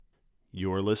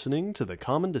You're listening to the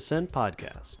Common Descent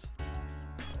Podcast.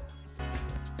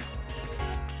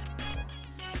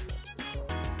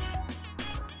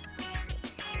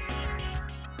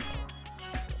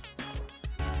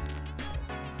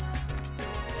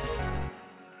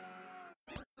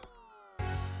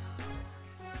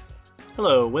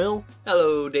 Hello, Will.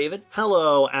 Hello, David.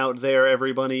 Hello out there,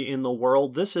 everybody in the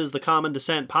world. This is the Common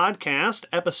Descent Podcast,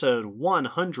 episode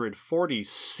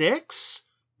 146.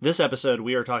 This episode,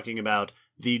 we are talking about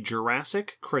the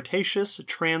Jurassic-Cretaceous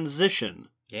transition.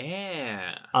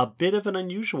 Yeah. A bit of an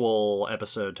unusual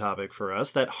episode topic for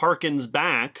us that harkens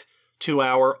back to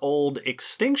our old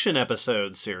extinction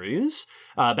episode series.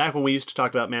 Back when we used to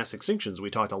talk about mass extinctions, we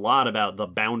talked a lot about the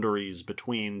boundaries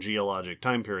between geologic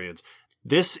time periods.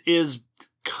 This is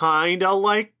kind of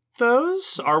like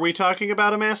those. Are we talking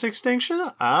about a mass extinction?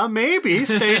 Maybe.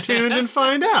 Stay tuned and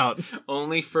find out.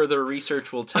 Only further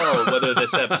research will tell whether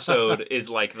this episode is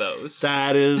like those.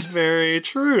 That is very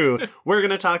true. We're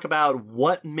going to talk about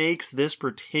what makes this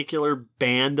particular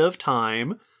band of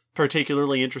time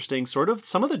particularly interesting, sort of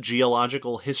some of the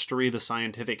geological history, the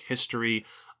scientific history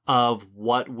of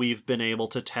what we've been able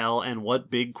to tell and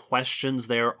what big questions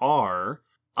there are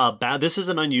about. This is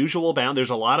an unusual bound. There's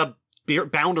a lot of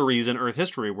boundaries in Earth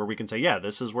history where we can say, yeah,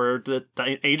 this is where the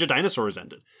age of dinosaurs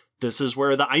ended. This is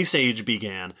where the Ice Age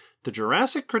began. The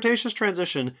Jurassic-Cretaceous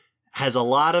transition has a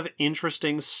lot of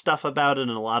interesting stuff about it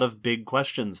and a lot of big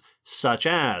questions, such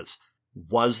as,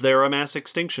 was there a mass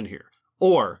extinction here?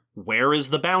 Or, where is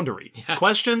the boundary? Yeah.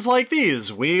 Questions like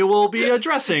these we will be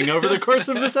addressing over the course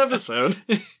of this episode.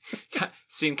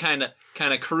 Seem kind of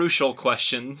crucial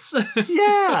questions.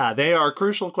 Yeah, they are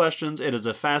crucial questions. It is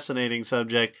a fascinating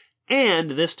subject. And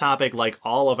this topic, like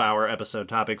all of our episode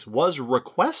topics, was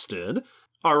requested.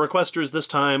 Our requesters this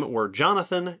time were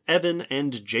Jonathan, Evan,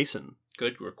 and Jason.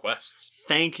 Good requests.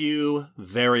 Thank you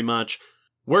very much.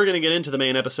 We're going to get into the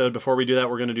main episode. Before we do that,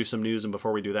 we're going to do some news. And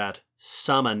before we do that,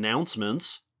 some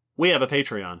announcements. We have a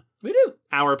Patreon. We do.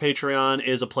 Our Patreon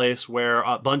is a place where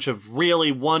a bunch of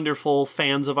really wonderful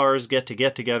fans of ours get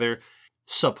together,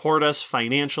 support us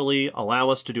financially, allow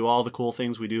us to do all the cool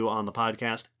things we do on the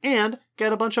podcast, and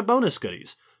get a bunch of bonus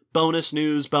goodies. Bonus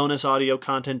news, bonus audio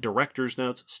content, director's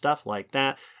notes, stuff like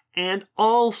that. And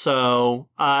also,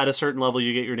 at a certain level,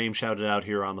 you get your name shouted out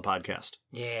here on the podcast.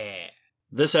 Yeah.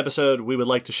 This episode, we would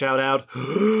like to shout out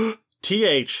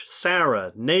TH,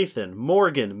 Sarah, Nathan,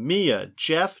 Morgan, Mia,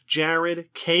 Jeff,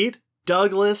 Jared, Kate,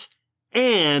 Douglas,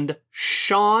 and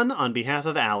Sean on behalf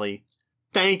of Allie.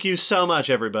 Thank you so much,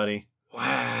 everybody.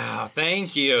 Wow,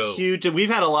 thank you. Huge. We've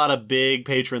had a lot of big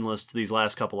patron lists these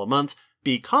last couple of months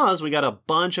because we got a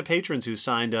bunch of patrons who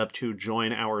signed up to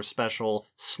join our special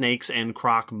Snakes and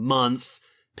Croc Month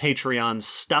Patreon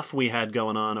stuff we had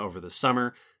going on over the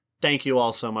summer. Thank you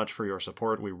all so much for your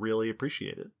support. We really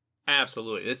appreciate it.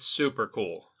 Absolutely. It's super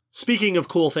cool. Speaking of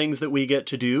cool things that we get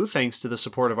to do, thanks to the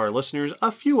support of our listeners,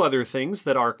 a few other things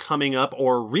that are coming up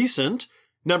or recent.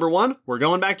 Number one, we're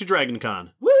going back to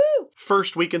DragonCon. Woo!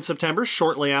 First week in September,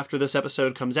 shortly after this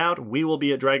episode comes out, we will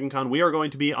be at DragonCon. We are going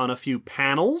to be on a few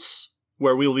panels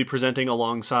where we will be presenting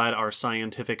alongside our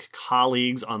scientific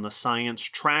colleagues on the science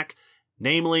track,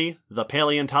 namely the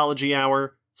Paleontology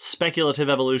Hour, Speculative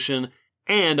Evolution,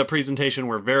 and a presentation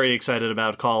we're very excited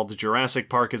about called Jurassic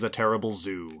Park is a Terrible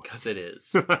Zoo. Because it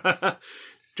is.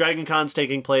 DragonCon's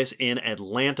taking place in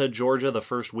Atlanta, Georgia, the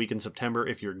first week in September.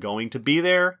 If you're going to be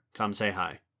there, come say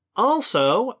hi.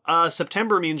 Also,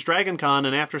 September means DragonCon,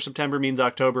 and after September means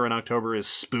October, and October is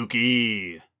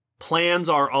spooky. Plans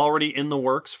are already in the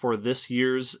works for this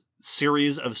year's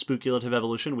series of Speculative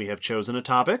Evolution. We have chosen a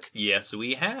topic. Yes,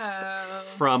 we have.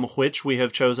 From which we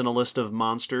have chosen a list of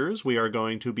monsters we are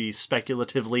going to be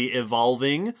speculatively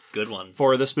evolving. Good ones.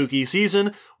 For the spooky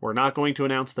season. We're not going to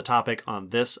announce the topic on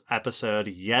this episode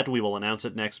yet. We will announce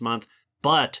it next month.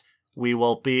 But we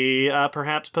will be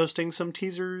perhaps posting some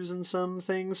teasers and some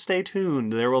things. Stay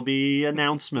tuned. There will be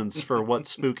announcements for what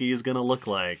spooky is going to look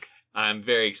like. I'm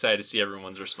very excited to see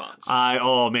everyone's response.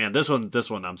 Oh man, this one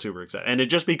I'm super excited. And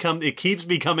it keeps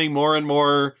becoming more and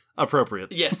more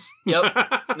appropriate. Yes. Yep.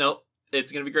 Nope.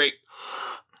 It's going to be great.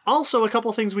 Also, a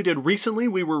couple things we did recently.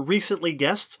 We were recently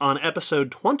guests on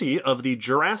episode 20 of the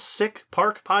Jurassic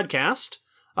Park podcast,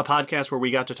 a podcast where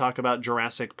we got to talk about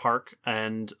Jurassic Park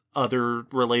and other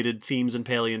related themes in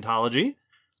paleontology.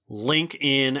 Link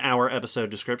in our episode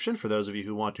description for those of you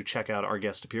who want to check out our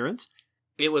guest appearance.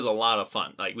 It was a lot of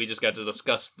fun. Like, we just got to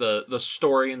discuss the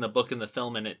story and the book and the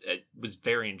film, and it was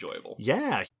very enjoyable.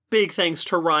 Yeah. Big thanks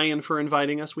to Ryan for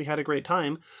inviting us. We had a great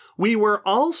time. We were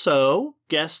also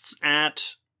guests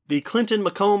at the Clinton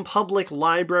Macomb Public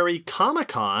Library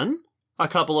Comic-Con A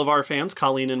couple of our fans,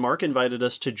 Colleen and Mark, invited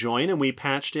us to join, and we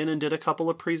patched in and did a couple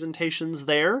of presentations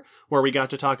there where we got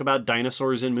to talk about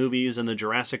dinosaurs in movies and the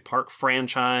Jurassic Park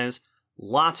franchise.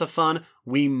 Lots of fun.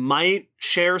 We might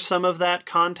share some of that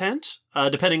content,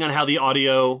 depending on how the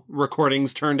audio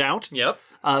recordings turned out. Yep.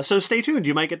 So stay tuned.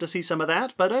 You might get to see some of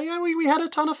that. But yeah, we had a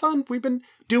ton of fun. We've been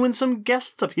doing some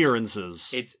guest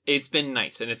appearances. It's been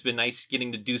nice, and it's been nice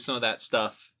getting to do some of that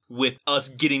stuff with us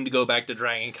getting to go back to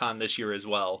Dragon Con this year as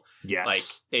well. Yes. Like,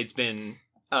 it's been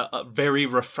a very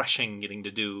refreshing getting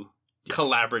to do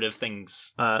collaborative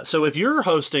things. So if you're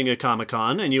hosting a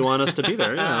Comic-Con and you want us to be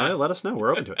there, let us know.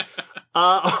 We're open to it.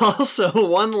 Also,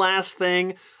 one last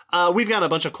thing. We've got a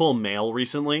bunch of cool mail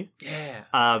recently.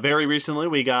 Yeah. Very recently,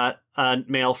 we got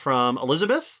mail from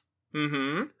Elizabeth.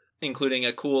 Mm-hmm. Including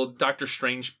a cool Doctor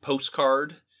Strange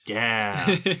postcard. Yeah.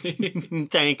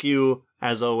 Thank you,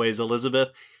 as always, Elizabeth.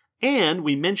 And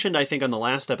we mentioned, I think, on the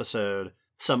last episode,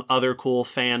 some other cool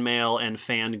fan mail and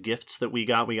fan gifts that we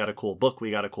got. We got a cool book. We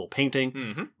got a cool painting.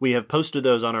 Mm-hmm. We have posted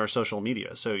those on our social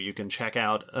media, so you can check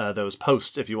out those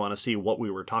posts if you want to see what we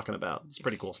were talking about. It's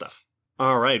pretty cool stuff.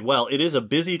 All right. Well, it is a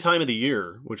busy time of the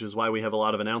year, which is why we have a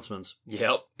lot of announcements.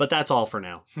 Yep. But that's all for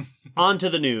now. On to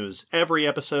the news. Every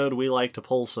episode, we like to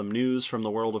pull some news from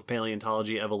the world of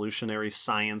paleontology, evolutionary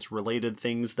science, related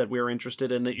things that we're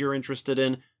interested in, that you're interested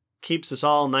in. Keeps us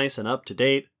all nice and up to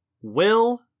date.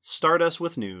 Will, start us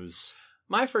with news.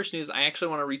 My first news, I actually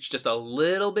want to reach just a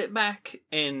little bit back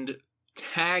and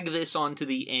tag this onto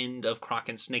the end of Croc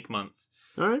and Snake Month.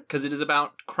 All right. Because it is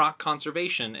about croc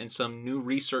conservation and some new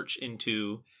research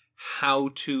into how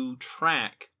to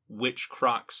track which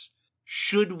crocs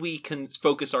should we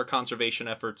focus our conservation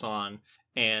efforts on,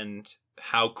 and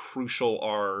how crucial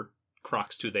are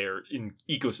crocs to their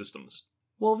ecosystems.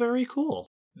 Well, very cool.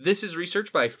 This is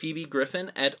research by Phoebe Griffin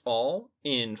et al.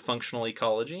 In Functional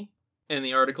Ecology, and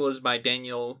the article is by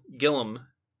Daniel Gillum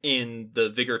in the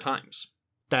Vigor Times.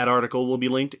 That article will be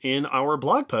linked in our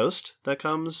blog post that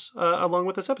comes along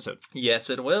with this episode. Yes,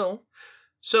 it will.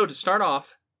 So, to start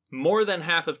off, more than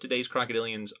half of today's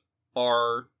crocodilians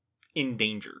are in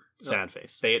danger. Sad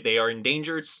face. They are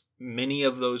endangered. Many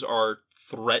of those are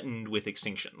threatened with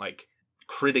extinction, like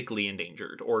critically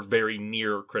endangered, or very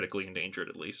near critically endangered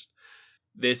at least.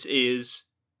 This is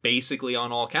basically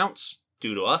on all counts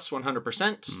due to us 100%.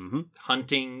 Mm-hmm.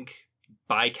 Hunting,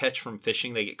 bycatch from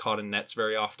fishing, they get caught in nets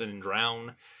very often and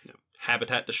drown. Yep.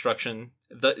 Habitat Destruction,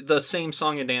 the same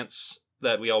song and dance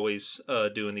that we always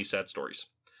do in these sad stories.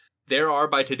 There are,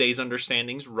 by today's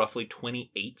understandings, roughly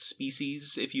 28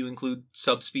 species if you include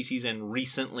subspecies and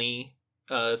recently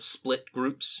split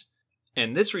groups.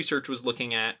 And this research was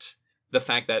looking at the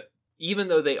fact that even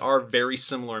though they are very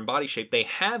similar in body shape, they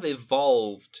have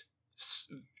evolved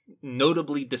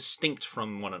notably distinct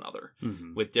from one another,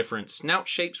 with different snout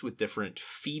shapes, with different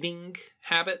feeding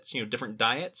habits, different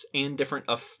diets, and different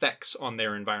effects on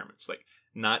their environments. Like,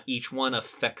 not each one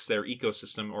affects their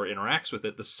ecosystem or interacts with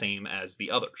it the same as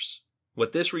the others.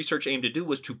 What this research aimed to do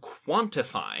was to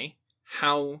quantify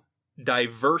how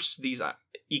diverse these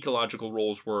ecological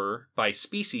roles were by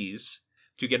species,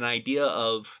 to get an idea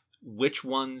of which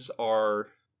ones are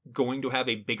going to have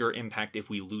a bigger impact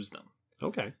if we lose them.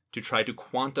 Okay. To try to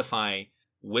quantify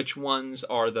which ones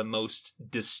are the most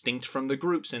distinct from the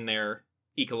groups in their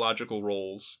ecological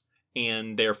roles,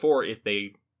 and therefore, if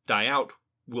they die out,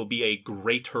 will be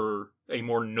a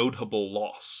more notable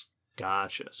loss.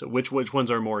 Gotcha. So which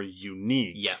ones are more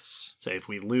unique? Yes. So if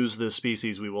we lose this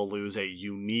species, we will lose a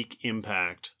unique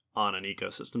impact on an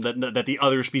ecosystem that the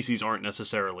other species aren't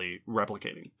necessarily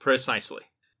replicating. Precisely.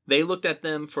 They looked at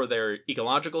them for their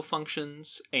ecological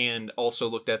functions, and also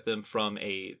looked at them from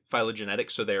a phylogenetic,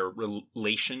 so their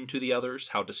relation to the others.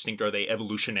 How distinct are they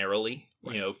evolutionarily,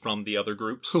 right, from the other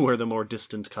groups? Who are the more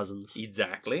distant cousins?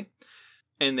 Exactly.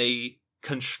 And they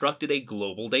constructed a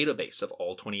global database of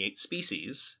all 28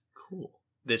 species. Cool.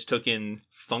 This took in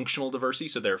functional diversity,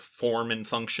 so their form and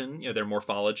function, their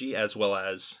morphology, as well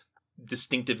as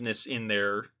distinctiveness in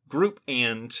their group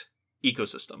and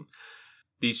ecosystem.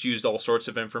 These used all sorts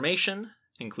of information,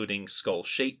 including skull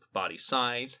shape, body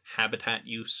size, habitat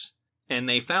use, and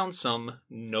they found some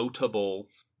notable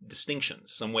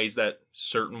distinctions, some ways that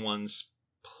certain ones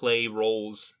play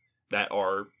roles that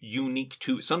are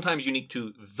sometimes unique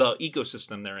to the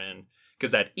ecosystem they're in,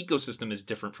 because that ecosystem is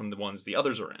different from the ones the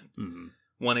others are in. Mm-hmm.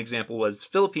 One example was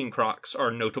Philippine crocs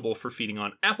are notable for feeding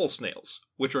on apple snails,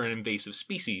 which are an invasive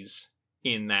species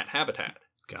in that habitat.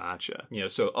 Gotcha.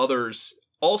 So others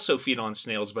also feed on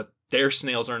snails, but their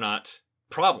snails are not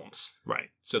problems. Right.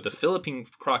 So the Philippine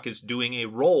croc is doing a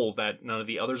role that none of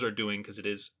the others are doing because it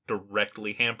is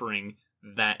directly hampering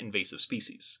that invasive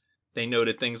species. They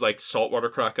noted things like saltwater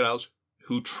crocodiles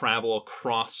who travel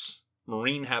across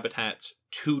marine habitats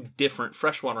to different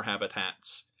freshwater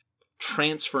habitats,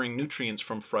 transferring nutrients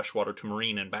from freshwater to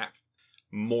marine and back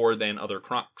more than other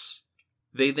crocs.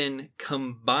 They then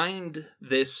combined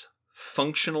this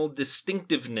functional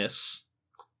distinctiveness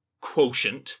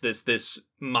quotient, this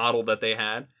model that they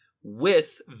had,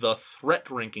 with the threat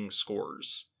ranking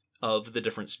scores of the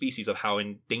different species, of how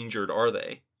endangered are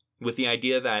they, with the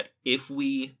idea that if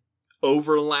we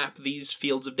overlap these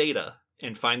fields of data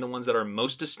and find the ones that are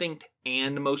most distinct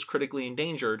and most critically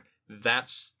endangered,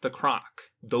 that's the croc.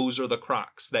 Those are the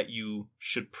crocs that you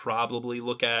should probably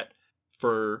look at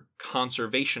for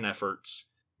conservation efforts,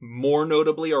 more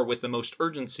notably or with the most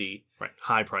urgency. Right,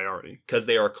 high priority. Because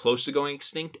they are close to going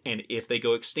extinct, and if they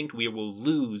go extinct, we will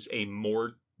lose a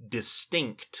more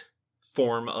distinct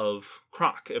form of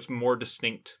croc, a more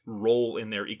distinct role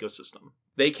in their ecosystem.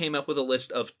 They came up with a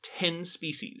list of 10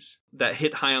 species that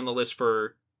hit high on the list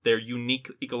for their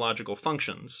unique ecological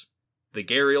functions. The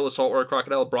gharial, the saltwater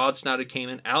crocodile, broad-snouted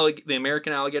caiman, the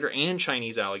American alligator and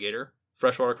Chinese alligator,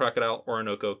 freshwater crocodile,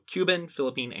 Orinoco, Cuban,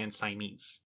 Philippine, and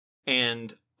Siamese.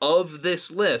 And of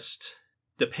this list,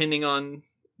 depending on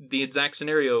the exact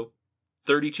scenario,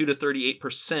 32 to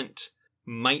 38%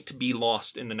 might be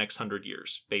lost in the next 100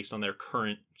 years based on their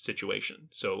current situation.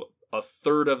 So a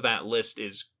third of that list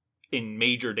is in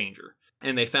major danger.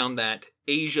 And they found that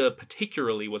Asia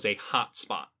particularly was a hot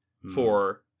spot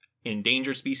for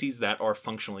endangered species that are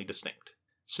functionally distinct.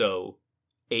 So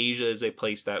Asia is a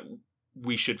place that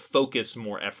we should focus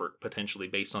more effort potentially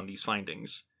based on these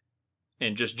findings.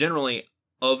 And just generally,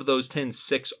 of those 10,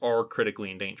 6 are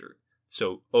critically endangered.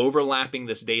 So overlapping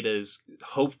this data is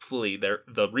hopefully,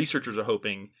 the researchers are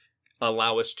hoping,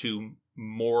 allow us to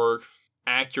more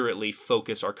accurately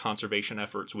focus our conservation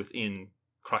efforts within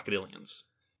crocodilians.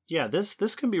 Yeah,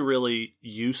 this can be really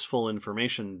useful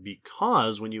information,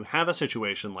 because when you have a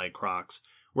situation like crocs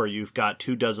where you've got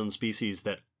 24 species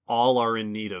that all are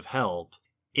in need of help,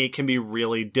 it can be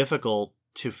really difficult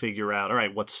to figure out, all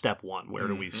right, what's step one? Where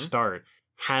do we start?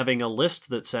 Having a list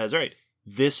that says, all right,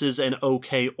 this is an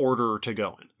okay order to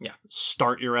go in. Yeah.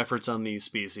 Start your efforts on these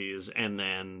species and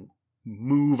then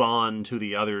move on to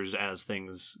the others as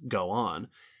things go on.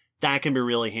 That can be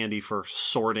really handy for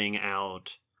sorting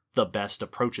out the best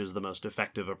approaches, the most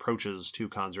effective approaches to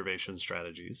conservation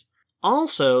strategies.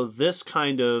 Also, this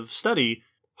kind of study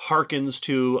harkens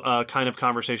to a kind of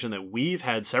conversation that we've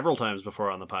had several times before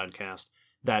on the podcast,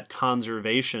 that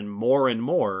conservation more and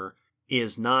more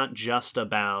is not just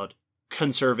about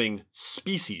conserving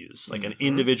species, like an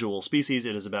individual species.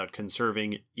 It is about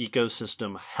conserving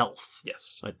ecosystem health.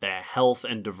 Yes. Like the health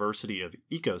and diversity of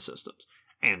ecosystems.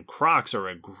 And crocs are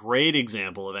a great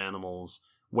example of animals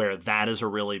where that is a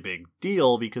really big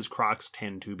deal, because crocs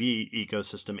tend to be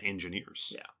ecosystem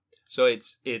engineers. Yeah. So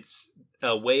it's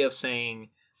a way of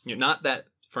saying, not that,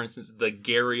 for instance, the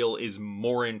gharial is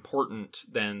more important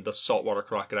than the saltwater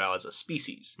crocodile as a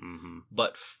species,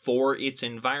 but for its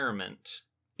environment,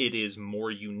 it is more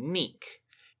unique,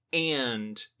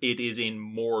 and it is in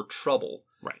more trouble.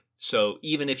 Right. So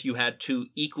even if you had 2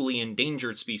 equally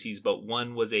endangered species, but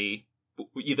one was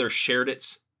either shared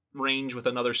its range with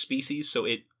another species, so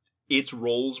its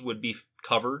roles would be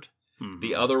covered.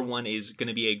 The other one is going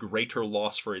to be a greater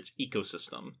loss for its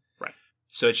ecosystem. Right.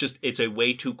 So it's a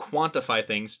way to quantify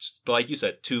things, like you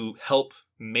said, to help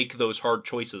make those hard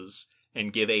choices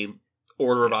and give a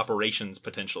order of operations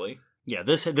potentially. Yeah,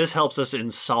 this helps us in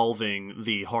solving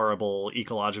the horrible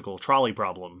ecological trolley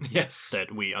problem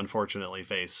that we unfortunately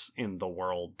face in the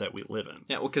world that we live in.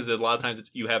 Yeah, well, because a lot of times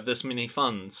you have this many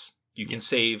funds, you can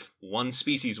save one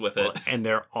species with it. Well, and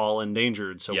they're all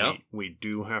endangered, so we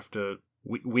do have to...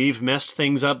 We've messed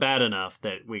things up bad enough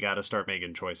that we got to start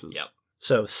making choices. Yep.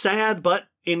 So sad but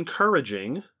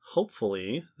encouraging.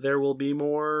 Hopefully there will be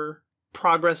more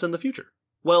progress in the future.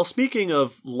 Well, speaking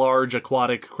of large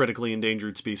aquatic critically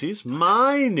endangered species,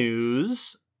 my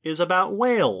news is about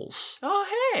whales.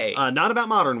 Oh, hey! Not about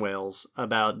modern whales,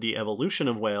 about the evolution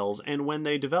of whales and when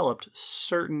they developed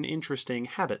certain interesting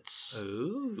habits.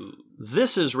 Ooh.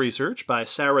 This is research by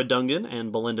Sarah Dungan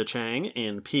and Belinda Chang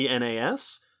in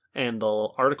PNAS, and the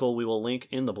article we will link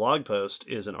in the blog post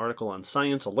is an article on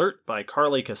Science Alert by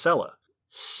Carly Casella.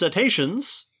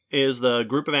 Cetaceans is the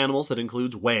group of animals that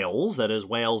includes whales, that is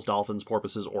whales, dolphins,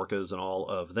 porpoises, orcas, and all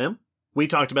of them. We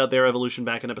talked about their evolution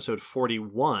back in episode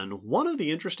 41. One of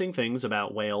the interesting things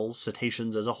about whales,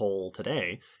 cetaceans as a whole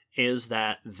today, is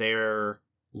that their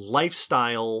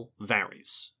lifestyle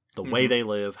varies. The way they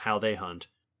live, how they hunt.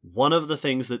 One of the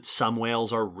things that some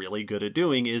whales are really good at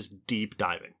doing is deep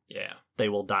diving. Yeah. They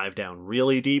will dive down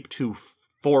really deep to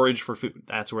forage for food.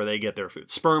 That's where they get their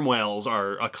food. Sperm whales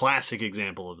are a classic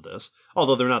example of this,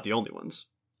 although they're not the only ones.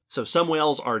 So some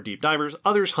whales are deep divers,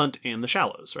 others hunt in the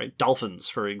shallows, right? Dolphins,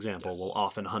 for example, will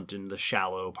often hunt in the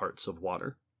shallow parts of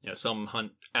water. Yeah, some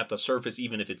hunt at the surface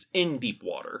even if it's in deep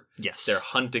water. Yes. They're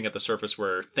hunting at the surface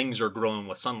where things are growing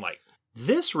with sunlight.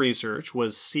 This research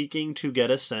was seeking to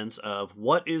get a sense of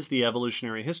what is the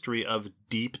evolutionary history of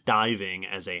deep diving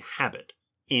as a habit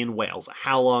in whales.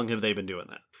 How long have they been doing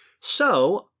that?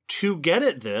 So, to get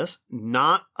at this,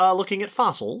 not looking at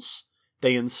fossils,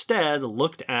 they instead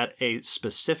looked at a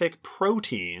specific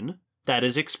protein that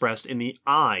is expressed in the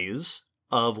eyes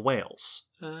of whales.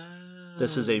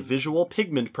 This is a visual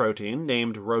pigment protein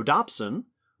named rhodopsin,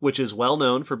 which is well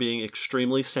known for being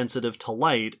extremely sensitive to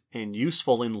light and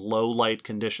useful in low light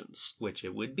conditions. Which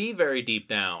it would be very deep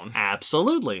down.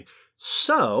 Absolutely.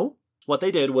 So, what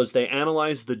they did was they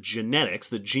analyzed the genetics,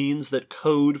 the genes that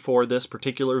code for this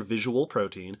particular visual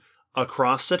protein,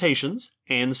 across cetaceans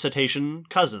and cetacean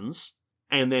cousins,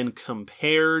 and then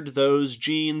compared those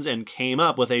genes and came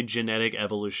up with a genetic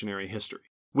evolutionary history.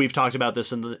 We've talked about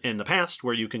this in the past,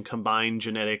 where you can combine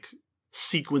genetic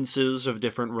sequences of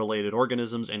different related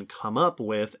organisms and come up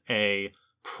with a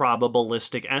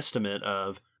probabilistic estimate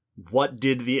of what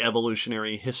did the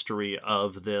evolutionary history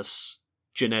of this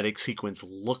genetic sequence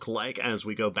look like as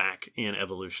we go back in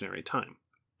evolutionary time.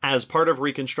 As part of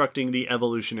reconstructing the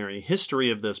evolutionary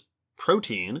history of this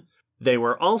protein, they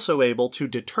were also able to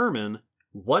determine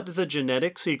what the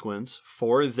genetic sequence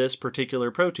for this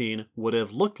particular protein would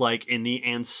have looked like in the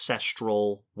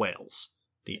ancestral whales,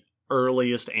 the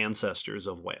earliest ancestors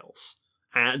of whales,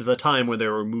 at the time when they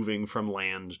were moving from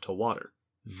land to water.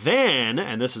 Then,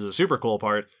 and this is a super cool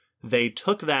part, they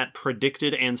took that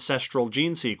predicted ancestral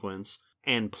gene sequence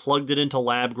and plugged it into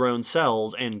lab-grown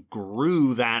cells and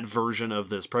grew that version of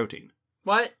this protein.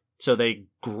 What? So they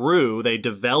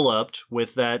developed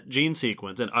with that gene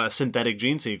sequence, a synthetic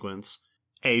gene sequence,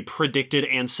 a predicted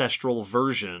ancestral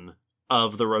version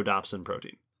of the rhodopsin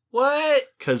protein. What?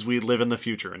 Because we live in the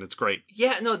future, and it's great.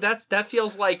 Yeah, no, that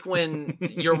feels like when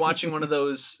you're watching one of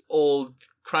those old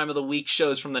Crime of the Week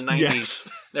shows from the 90s. Yes.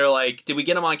 They're like, did we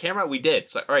get them on camera? We did.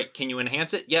 So, all right, can you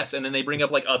enhance it? Yes. And then they bring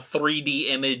up like a 3D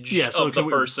image of the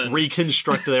person.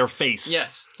 Reconstruct their face.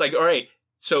 Yes. It's like, all right,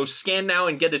 so scan now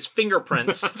and get his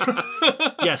fingerprints.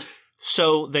 Yes.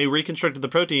 So they reconstructed the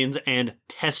proteins and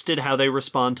tested how they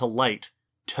respond to light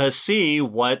to see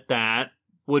what that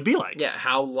would be like. Yeah,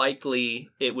 how likely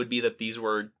it would be that these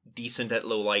were decent at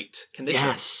low light conditions.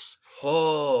 Yes.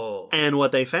 Oh. And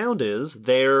what they found is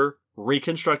their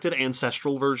reconstructed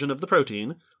ancestral version of the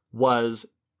protein was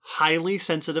highly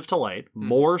sensitive to light,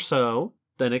 more so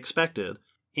than expected,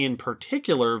 in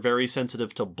particular very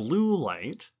sensitive to blue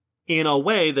light, in a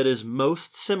way that is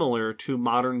most similar to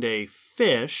modern-day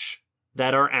fish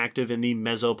that are active in the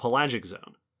mesopelagic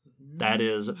zone. That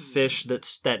is, fish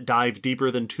that dive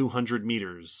deeper than 200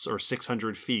 meters or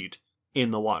 600 feet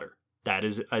in the water. That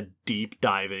is a deep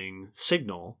diving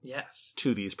signal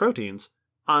to these proteins.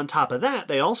 On top of that,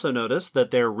 they also noticed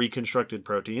that their reconstructed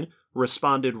protein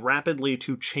responded rapidly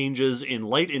to changes in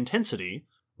light intensity,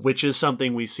 which is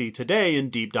something we see today in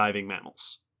deep diving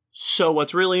mammals. So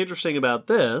what's really interesting about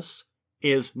this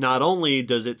is not only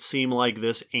does it seem like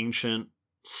this ancient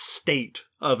state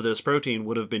of this protein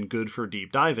would have been good for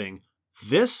deep diving,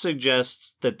 this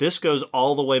suggests that this goes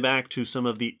all the way back to some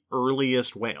of the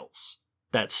earliest whales.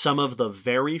 That some of the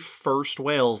very first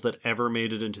whales that ever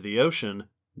made it into the ocean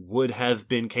would have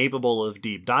been capable of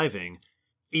deep diving,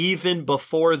 even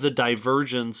before the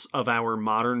divergence of our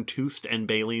modern toothed and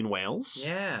baleen whales.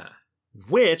 Yeah.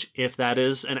 Which, if that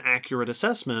is an accurate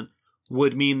assessment,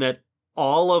 would mean that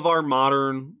all of our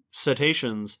modern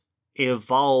cetaceans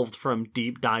evolved from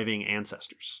deep diving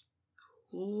ancestors.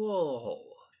 Whoa.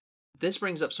 This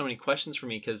brings up so many questions for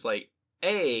me because, like,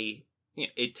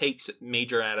 it takes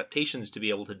major adaptations to be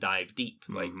able to dive deep.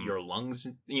 Mm-hmm. Like, your lungs,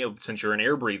 since you're an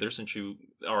air breather, since you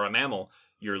are a mammal,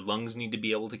 your lungs need to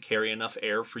be able to carry enough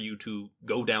air for you to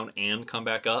go down and come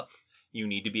back up. You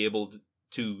need to be able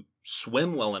to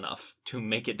swim well enough to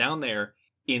make it down there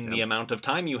in the amount of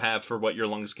time you have for what your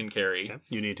lungs can carry. Yep.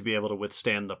 You need to be able to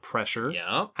withstand the pressure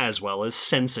as well as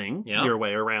sensing your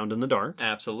way around in the dark.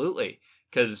 Absolutely.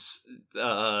 Because,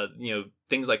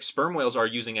 things like sperm whales are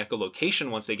using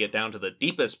echolocation once they get down to the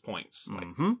deepest points.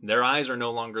 Mm-hmm. Like, their eyes are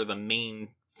no longer the main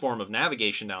form of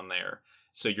navigation down there.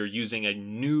 So you're using a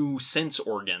new sense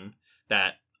organ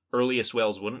that earliest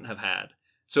whales wouldn't have had.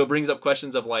 So it brings up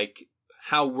questions of, like,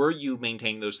 how were you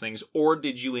maintaining those things? Or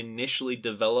did you initially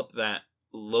develop that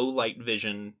low light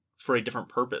vision for a different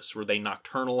purpose? Were they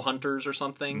nocturnal hunters or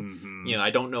something? Mm-hmm. I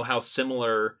don't know how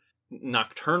similar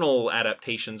nocturnal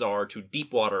adaptations are to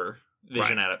deep water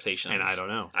vision adaptations. And I don't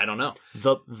know. I don't know.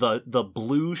 The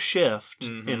blue shift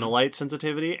in the light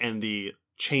sensitivity and the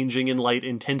changing in light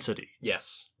intensity.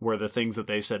 Yes. Were the things that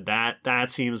they said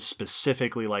that seems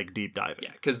specifically like deep diving.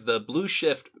 Yeah, because the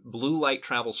blue light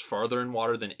travels farther in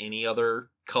water than any other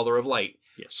color of light.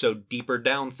 Yes. So deeper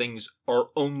down things are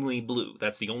only blue.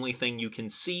 That's the only thing you can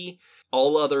see.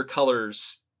 All other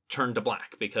colors turn to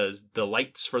black because the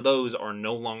lights for those are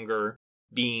no longer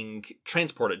being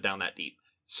transported down that deep.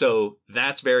 So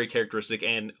that's very characteristic,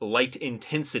 and light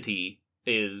intensity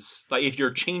is, like, if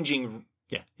you're changing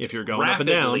if you're going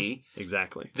rapidly, up and down,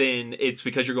 exactly, then it's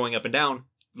because you're going up and down.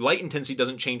 Light intensity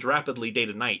doesn't change rapidly day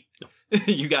to night. No.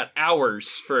 You got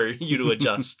hours for you to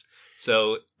adjust.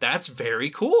 So that's very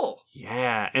cool.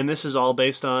 Yeah, and this is all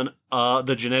based on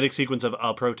the genetic sequence of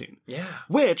a protein. Yeah.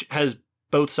 Which has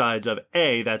both sides of,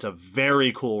 that's a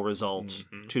very cool result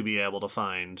to be able to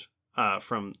find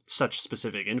from such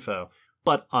specific info.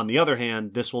 But on the other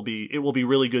hand, it will be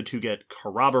really good to get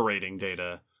corroborating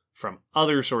data from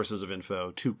other sources of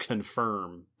info to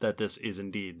confirm that this is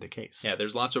indeed the case. Yeah,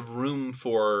 there's lots of room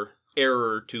for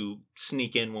error to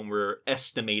sneak in when we're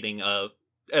estimating a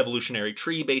evolutionary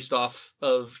tree based off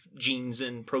of genes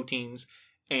and proteins,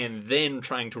 and then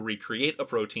trying to recreate a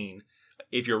protein.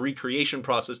 If your recreation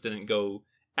process didn't go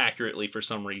accurately for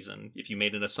some reason, if you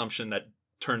made an assumption that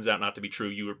turns out not to be true,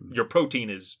 your protein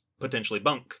is potentially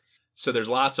bunk. So there's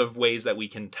lots of ways that we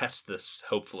can test this,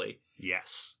 hopefully.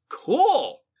 Yes.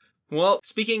 Cool! Well,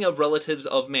 speaking of relatives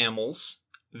of mammals,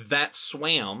 that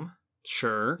swam.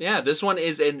 Sure. Yeah, this one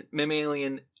is a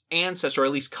mammalian ancestor, or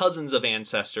at least cousins of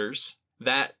ancestors,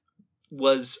 that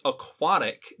was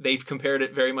aquatic. They've compared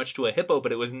it very much to a hippo,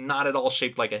 but it was not at all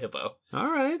shaped like a hippo.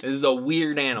 All right. This is a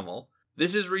weird animal.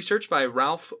 This is research by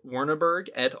Ralph Werneberg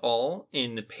et al.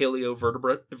 In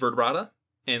Paleovertebrata,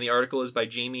 and the article is by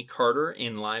Jamie Carter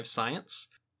in Live Science.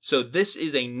 So this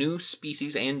is a new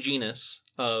species and genus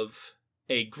of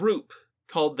a group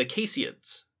called the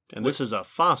Casiids. And this is a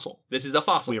fossil. This is a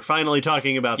fossil. We are finally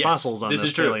talking about fossils on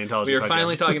this Paleontology We are podcast.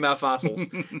 finally talking about fossils.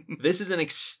 This is an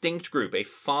extinct group, a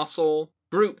fossil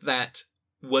group that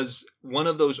was one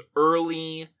of those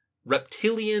early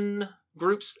reptilian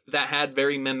groups that had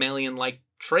very mammalian-like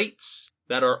traits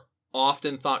that are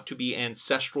often thought to be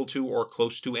ancestral to or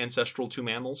close to ancestral to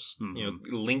mammals,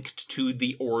 linked to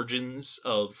the origins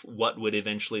of what would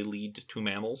eventually lead to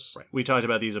mammals. Right. We talked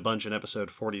about these a bunch in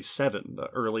episode 47, the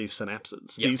early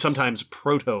synapsids. Yes. These sometimes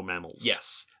proto-mammals.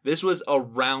 Yes. This was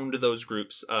around those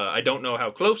groups. I don't know how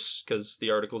close, because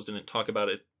the articles didn't talk about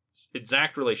its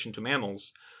exact relation to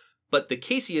mammals, but the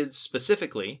Casiids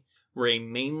specifically were a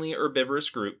mainly herbivorous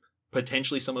group,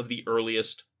 potentially some of the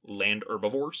earliest land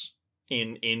herbivores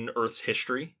in Earth's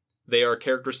history. They are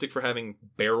characteristic for having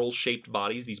barrel-shaped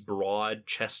bodies, these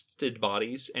broad-chested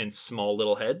bodies, and small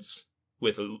little heads,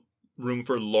 with room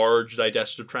for large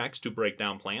digestive tracts to break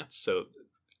down plants, so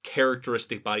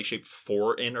characteristic body shape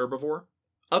for an herbivore.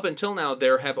 Up until now,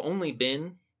 there have only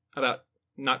been about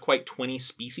not quite 20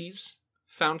 species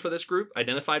found for this group,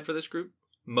 identified for this group,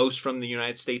 most from the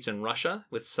United States and Russia,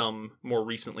 with some more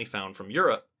recently found from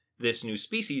Europe. This new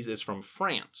species is from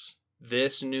France.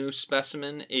 This new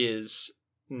specimen is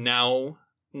now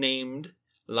named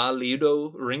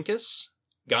Lalidorhynchus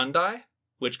gandhi,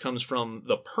 which comes from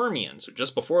the Permian, so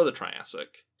just before the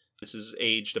Triassic. This is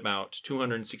aged about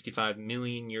 265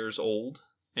 million years old,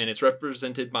 and it's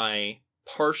represented by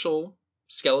partial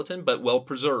skeleton, but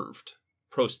well-preserved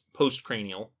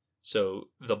postcranial. So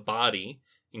the body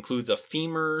includes a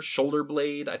femur, shoulder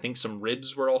blade. I think some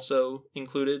ribs were also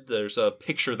included. There's a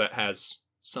picture that has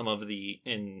some of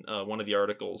in one of the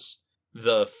articles.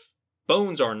 The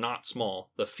bones are not small.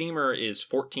 The femur is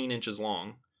 14 inches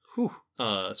long. Whew.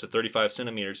 So 35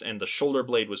 centimeters, and the shoulder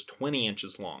blade was 20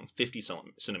 inches long, 50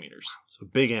 centimeters. So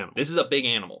big animal. This is a big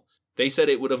animal. They said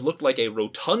it would have looked like a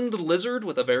rotund lizard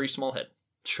with a very small head.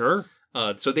 Sure.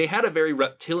 So they had a very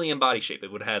reptilian body shape.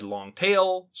 It would have had long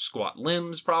tail, squat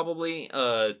limbs probably,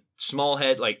 small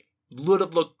head, like would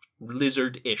have looked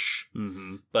lizard-ish,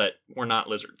 but we're not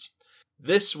lizards.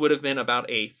 This would have been about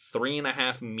a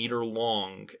 3.5 meter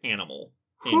long animal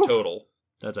in total.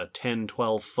 That's a 10,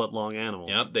 12 foot long animal.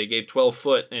 Yep, they gave 12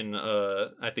 foot, and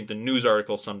I think the news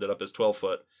article summed it up as 12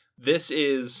 foot. This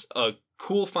is a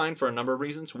cool find for a number of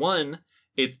reasons. One,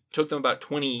 it took them about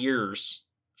 20 years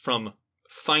from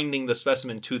finding the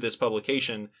specimen to this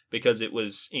publication because it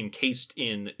was encased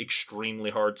in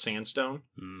extremely hard sandstone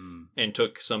and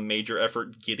took some major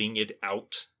effort getting it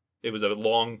out. It was a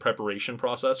long preparation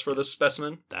process for this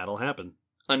specimen. That'll happen.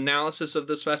 Analysis of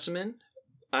the specimen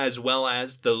as well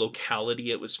as the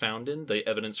locality it was found in. The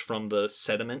evidence from the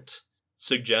sediment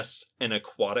suggests an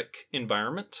aquatic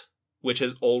environment, which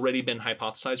has already been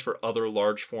hypothesized for other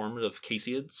large forms of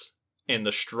casids. And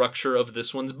the structure of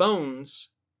this one's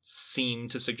bones seem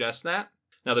to suggest that.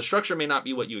 Now, the structure may not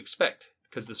be what you expect,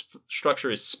 because this structure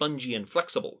is spongy and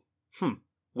flexible,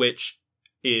 which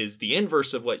is the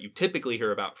inverse of what you typically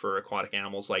hear about for aquatic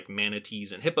animals like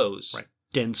manatees and hippos. Right.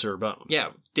 Denser bone.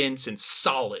 Yeah, dense and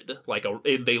solid.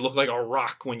 They look like a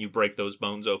rock when you break those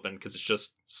bones open, because it's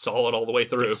just solid all the way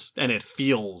through. And it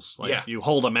feels like you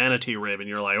hold a manatee rib and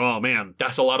you're like, oh man,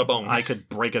 that's a lot of bone. I could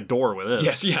break a door with this.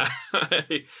 Yes, yeah.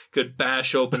 I could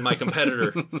bash open my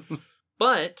competitor.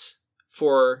 But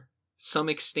for some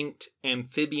extinct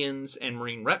amphibians and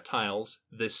marine reptiles,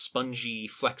 this spongy,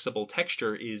 flexible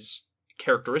texture is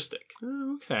characteristic.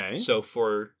 Okay. So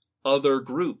for other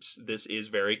groups, this is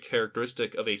very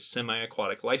characteristic of a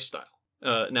semi-aquatic lifestyle.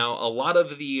 Now, a lot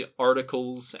of the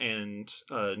articles and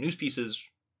news pieces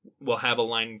will have a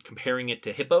line comparing it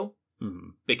to hippo,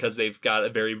 because they've got a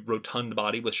very rotund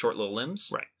body with short little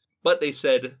limbs. Right. But they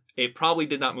said it probably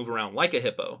did not move around like a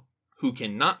hippo, who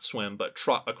cannot swim but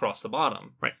trot across the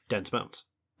bottom. Right, dense bones.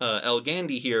 El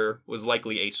Gandhi here was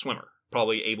likely a swimmer,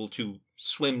 probably able to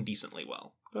swim decently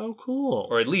well. Oh, cool.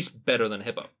 Or at least better than a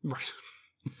hippo. Right.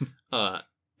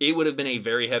 It would have been a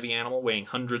very heavy animal weighing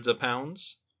hundreds of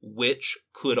pounds, which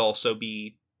could also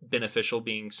be beneficial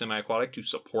being semi-aquatic to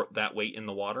support that weight in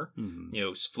the water,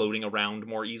 floating around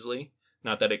more easily.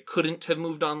 Not that it couldn't have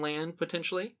moved on land,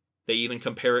 potentially. They even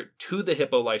compare it to the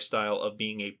hippo lifestyle of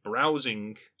being a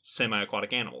browsing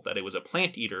semi-aquatic animal, that it was a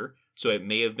plant eater, so it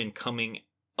may have been coming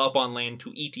up on land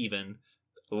to eat even,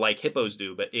 like hippos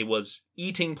do, but it was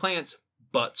eating plants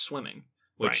but swimming,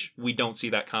 which we don't see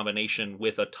that combination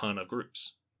with a ton of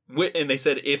groups. And they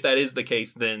said if that is the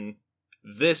case, then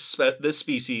this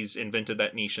species invented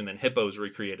that niche and then hippos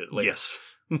recreated it later. Yes.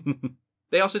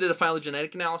 They also did a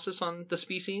phylogenetic analysis on the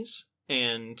species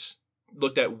and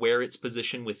looked at where its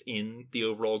position within the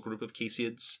overall group of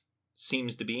casids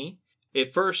seems to be.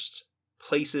 It first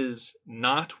places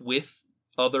not with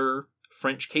other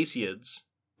French casids,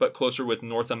 but closer with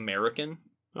North American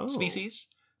species.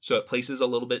 So it places a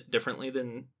little bit differently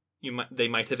than they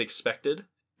might have expected.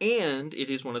 And it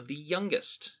is one of the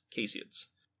youngest casids.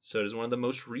 So it is one of the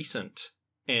most recent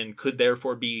and could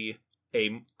therefore be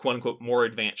a quote-unquote more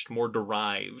advanced, more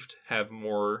derived, have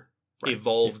more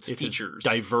evolved features.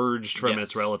 Diverged from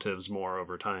its relatives more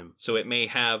over time. So it may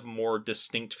have more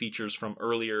distinct features from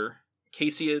earlier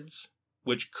casids,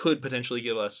 which could potentially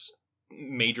give us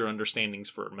major understandings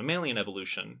for mammalian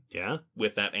evolution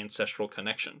with that ancestral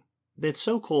connection. It's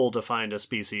so cool to find a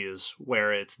species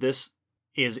where this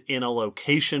is in a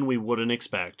location we wouldn't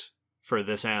expect for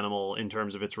this animal in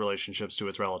terms of its relationships to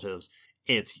its relatives.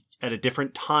 It's at a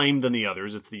different time than the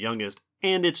others. It's the youngest,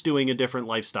 and it's doing a different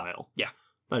lifestyle. Yeah.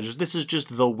 This is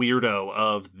just the weirdo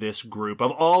of this group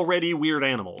of already weird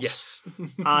animals. Yes.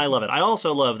 I love it. I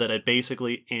also love that at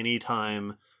basically any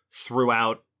time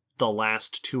throughout the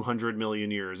last 200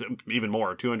 million years, even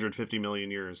more, 250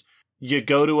 million years, you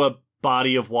go to a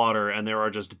body of water and there are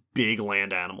just big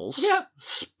land animals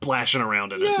splashing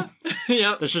around in it.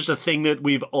 Yeah. That's just a thing that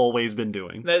we've always been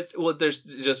doing. There's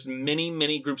just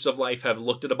many groups of life have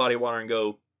looked at a body of water and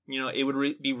go, it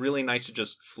would be really nice to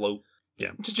just float.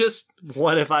 Yeah. To just...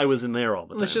 What if I was in there all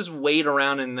the time? Let's just wade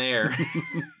around in there.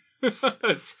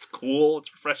 It's cool.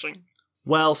 It's refreshing.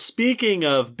 Well, speaking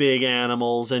of big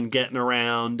animals and getting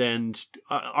around, and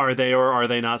are they or are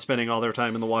they not spending all their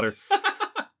time in the water?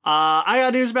 I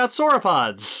got news about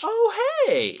sauropods. Oh,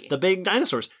 hey! The big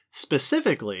dinosaurs.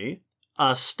 Specifically,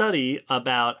 a study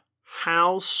about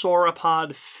how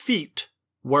sauropod feet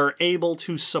were able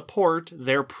to support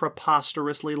their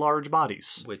preposterously large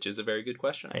bodies. Which is a very good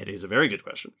question. It is a very good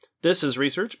question. This is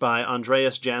research by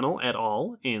Andreas Janel et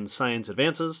al. In Science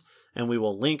Advances, and we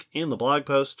will link in the blog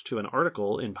post to an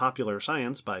article in Popular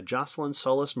Science by Jocelyn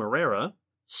Solis Moreira.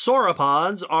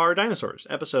 Sauropods are dinosaurs,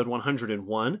 episode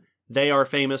 101. They are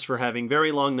famous for having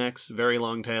very long necks, very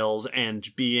long tails, and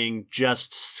being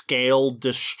just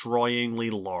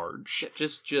scale-destroyingly large.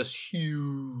 Just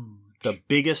huge. The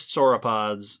biggest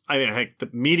sauropods, the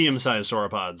medium-sized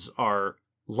sauropods are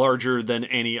larger than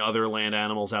any other land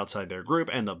animals outside their group,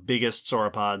 and the biggest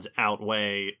sauropods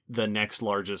outweigh the next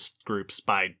largest groups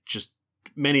by just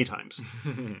many times.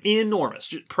 Enormous,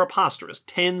 just preposterous,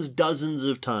 tens, dozens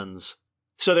of tons.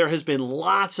 So there has been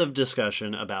lots of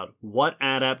discussion about what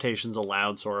adaptations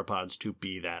allowed sauropods to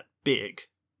be that big.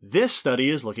 This study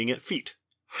is looking at feet.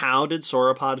 How did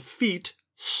sauropod feet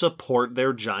support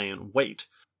their giant weight?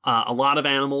 A lot of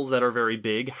animals that are very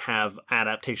big have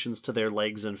adaptations to their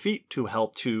legs and feet to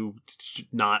help to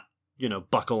not,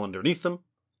 buckle underneath them.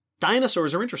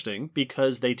 Dinosaurs are interesting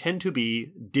because they tend to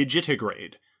be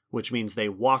digitigrade, which means they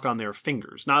walk on their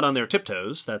fingers, not on their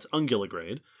tiptoes, that's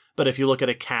unguligrade. But if you look at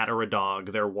a cat or a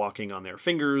dog, they're walking on their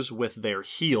fingers with their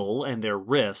heel and their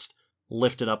wrist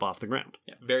lifted up off the ground.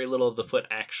 Yeah, very little of the foot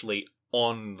actually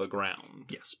on the ground.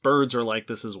 Yes, birds are like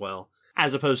this as well.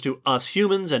 As opposed to us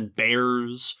humans and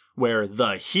bears, where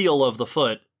the heel of the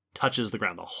foot touches the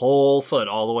ground. The whole foot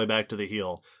all the way back to the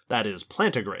heel. That is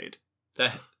plantigrade.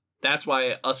 That's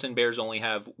why us and bears only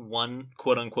have one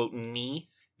quote-unquote knee.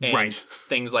 And right.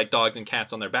 Things like dogs and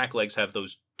cats on their back legs have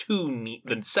those two knee.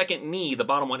 The second knee, the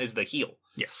bottom one, is the heel.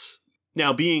 Yes.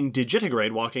 Now, being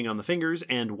digitigrade, walking on the fingers,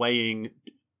 and weighing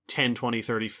 10, 20,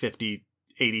 30, 50,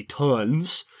 80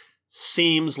 tons,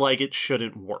 seems like it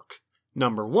shouldn't work.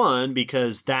 Number one,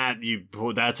 because that's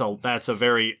a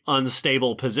very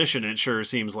unstable position, it sure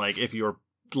seems like, if your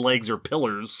legs are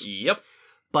pillars. Yep.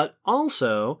 But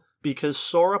also because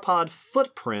sauropod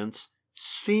footprints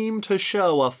seem to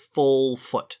show a full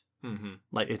foot. Mm-hmm.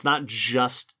 Like, it's not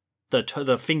just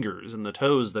the fingers and the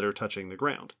toes that are touching the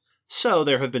ground. So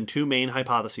there have been two main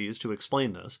hypotheses to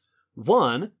explain this.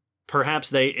 One, perhaps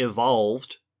they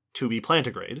evolved to be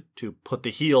plantigrade, to put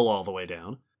the heel all the way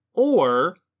down.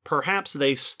 Or perhaps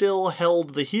they still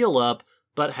held the heel up,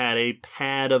 but had a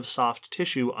pad of soft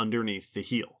tissue underneath the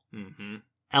heel. Mm-hmm.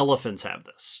 Elephants have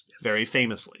this, yes. Very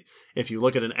famously. If you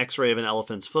look at an x-ray of an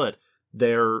elephant's foot,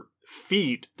 their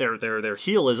feet, their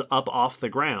heel is up off the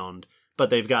ground, but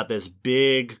they've got this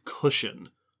big cushion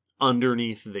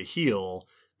underneath the heel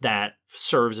that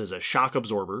serves as a shock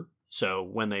absorber. So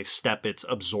when they step, it's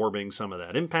absorbing some of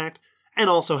that impact, and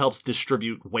also helps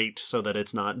distribute weight so that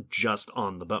it's not just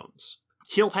on the bones.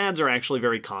 Heel pads are actually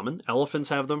very common. Elephants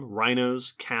have them,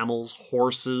 rhinos, camels,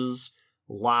 horses,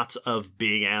 lots of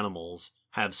big animals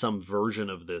have some version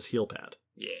of this heel pad.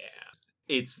 Yeah.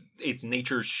 It's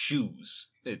nature's shoes.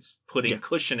 It's putting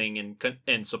cushioning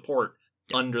and support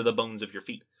under the bones of your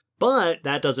feet. But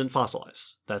that doesn't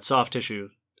fossilize. That's soft tissue.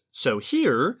 So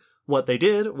here, what they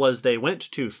did was they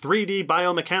went to 3D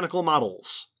biomechanical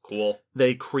models. Cool.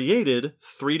 They created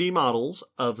 3D models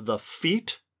of the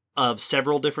feet of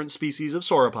several different species of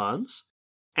sauropods,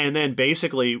 and then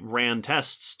basically ran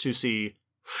tests to see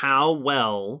how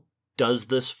well does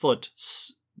this foot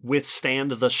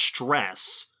withstand the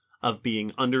stress of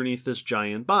being underneath this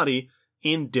giant body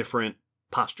in different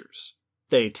postures.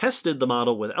 They tested the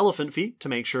model with elephant feet to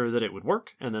make sure that it would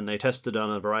work, and then they tested on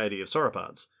a variety of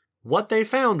sauropods. What they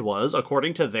found was,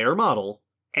 according to their model,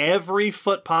 every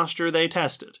foot posture they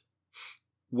tested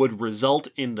would result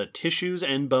in the tissues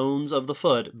and bones of the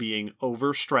foot being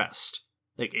overstressed.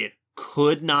 Like, it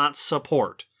could not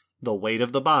support the weight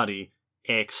of the body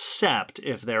except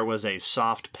if there was a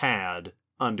soft pad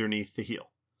underneath the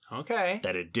heel. Okay.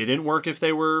 That it didn't work if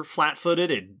they were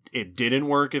flat-footed. It didn't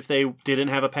work if they didn't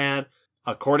have a pad.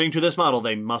 According to this model,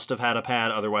 they must have had a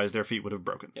pad, otherwise their feet would have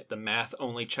broken. Yeah, the math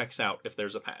only checks out if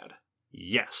there's a pad.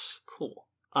 Yes. Cool.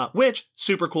 Which,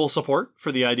 super cool support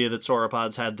for the idea that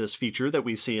sauropods had this feature that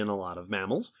we see in a lot of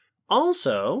mammals.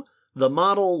 Also, the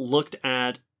model looked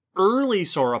at early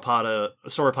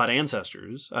sauropod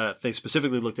ancestors. They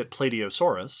specifically looked at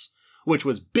Plateosaurus, which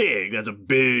was big. That's a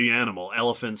big animal,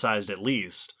 elephant-sized at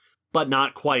least, but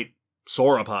not quite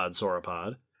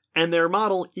sauropod. And their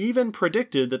model even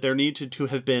predicted that there needed to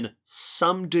have been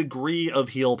some degree of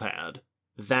heel pad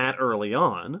that early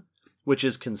on, which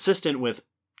is consistent with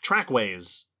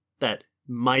trackways that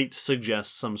might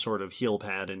suggest some sort of heel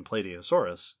pad in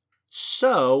Plateosaurus.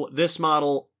 So this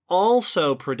model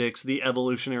also predicts the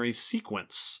evolutionary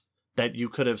sequence that you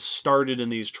could have started in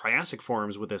these Triassic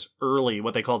forms with this early,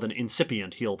 what they called an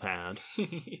incipient heel pad,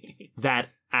 that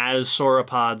as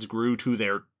sauropods grew to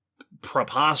their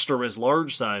preposterous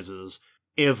large sizes,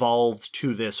 evolved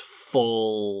to this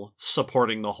full,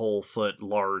 supporting the whole foot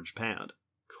large pad.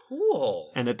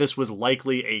 Cool. And that this was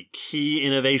likely a key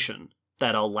innovation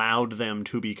that allowed them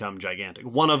to become gigantic.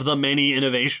 One of the many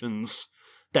innovations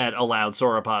that allowed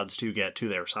sauropods to get to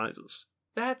their sizes.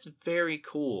 That's very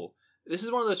cool. This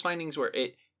is one of those findings where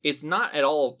it's not at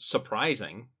all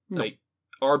surprising. No. Like,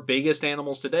 our biggest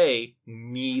animals today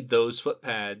need those foot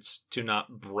pads to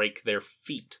not break their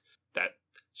feet.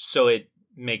 So it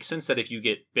makes sense that if you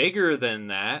get bigger than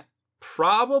that,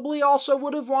 probably also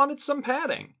would have wanted some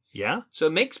padding. Yeah. So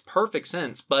it makes perfect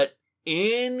sense, but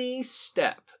any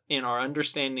step in our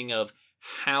understanding of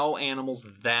how animals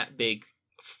that big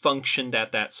functioned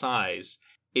at that size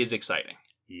is exciting.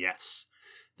 Yes.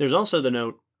 There's also the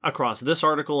note across this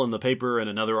article and the paper and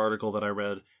another article that I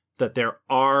read that there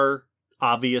are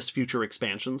obvious future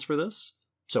expansions for this.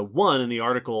 So one, in the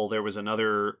article, there was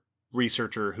another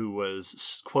researcher who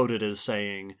was quoted as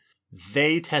saying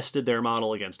they tested their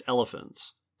model against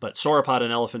elephants, but sauropod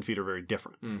and elephant feet are very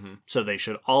different. Mm-hmm. So they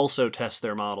should also test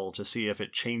their model to see if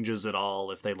it changes at all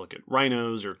if they look at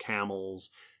rhinos or camels,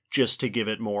 just to give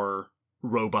it more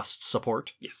robust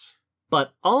support. Yes.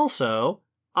 But also,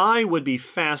 I would be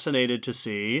fascinated to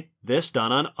see this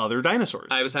done on other dinosaurs.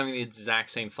 I was having the exact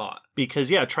same thought.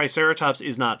 Because, yeah, Triceratops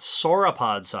is not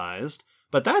sauropod-sized,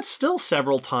 but that's still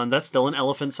several tons. That's still an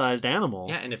elephant-sized animal.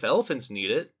 Yeah, and if elephants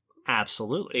need it,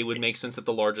 absolutely, it would make sense that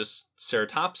the largest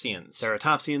ceratopsians,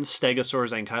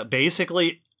 stegosaurs, and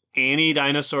basically any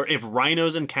dinosaur. If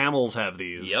rhinos and camels have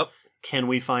these, yep. Can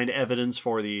we find evidence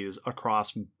for these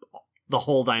across the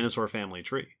whole dinosaur family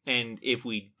tree? And if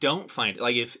we don't find it,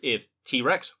 like if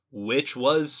T-Rex, which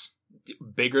was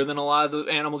bigger than a lot of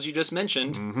the animals you just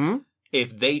mentioned, mm-hmm.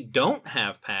 If they don't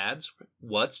have pads,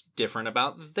 what's different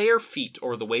about their feet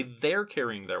or the way they're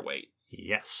carrying their weight?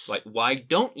 Yes. Like, why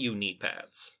don't you need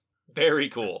pads? Very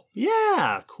cool.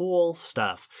 Yeah, cool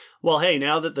stuff. Well, hey,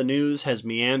 now that the news has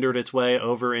meandered its way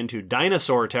over into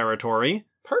dinosaur territory,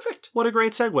 perfect. What a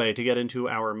great segue to get into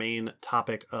our main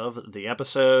topic of the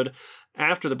episode.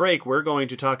 After the break, we're going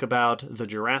to talk about the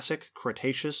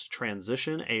Jurassic-Cretaceous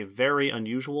transition, a very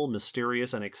unusual,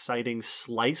 mysterious, and exciting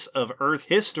slice of Earth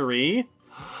history.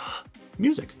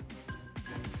 Music.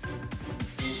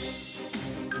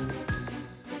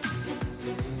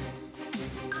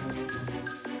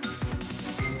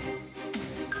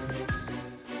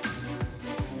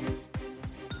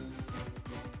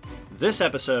 This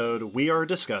episode, we are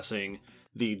discussing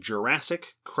the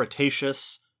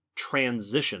Jurassic-Cretaceous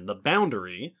transition, the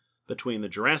boundary between the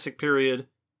Jurassic period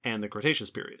and the Cretaceous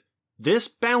period. This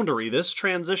boundary, this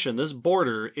transition, this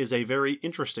border is a very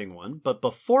interesting one, but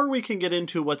before we can get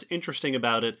into what's interesting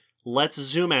about it, let's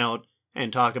zoom out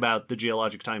and talk about the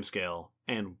geologic timescale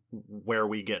and where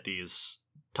we get these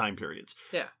time periods.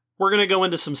 Yeah. We're going to go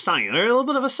into some science, a little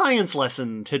bit of a science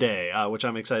lesson today, which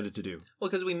I'm excited to do. Well,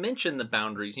 because we mentioned the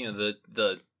boundaries,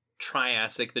 the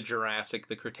Triassic, the Jurassic,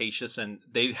 the Cretaceous, and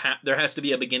there has to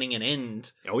be a beginning and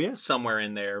end. Oh, yeah. Somewhere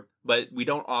in there, but we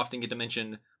don't often get to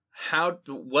mention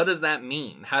what does that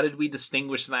mean? How did we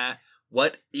distinguish that?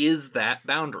 What is that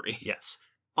boundary? Yes.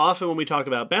 Often when we talk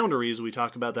about boundaries, we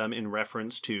talk about them in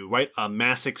reference to, right, a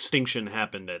mass extinction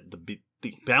happened at the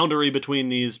boundary between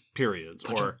these periods.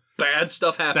 Or bad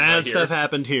stuff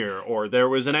happened here. Or there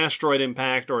was an asteroid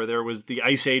impact, or there was the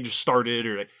Ice Age started,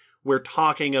 or we're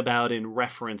talking about in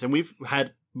reference. And we've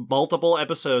had multiple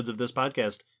episodes of this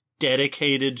podcast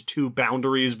dedicated to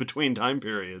boundaries between time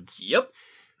periods. Yep.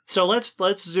 So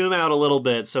let's zoom out a little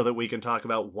bit so that we can talk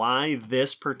about why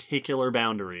this particular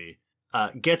boundary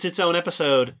gets its own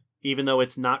episode, even though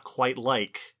it's not quite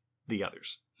like the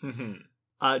others.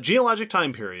 Geologic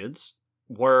time periods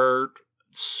were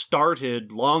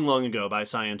started long, long ago by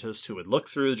scientists who would look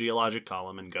through the geologic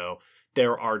column and go,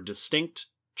 there are distinct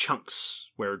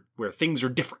chunks where things are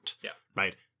different. Yeah.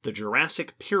 Right? The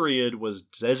Jurassic period was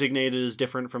designated as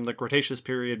different from the Cretaceous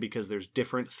period because there's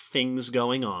different things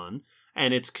going on,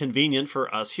 and it's convenient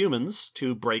for us humans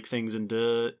to break things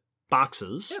into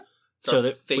boxes. Yeah. It's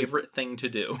our favorite thing to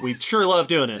do. We sure love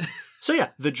doing it. So yeah,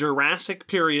 the Jurassic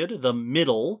period, the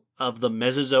middle of the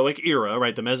Mesozoic era,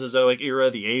 right? The Mesozoic era,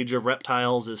 the age of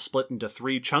reptiles, is split into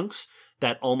 3 chunks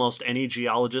that almost any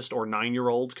geologist or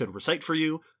 9-year-old could recite for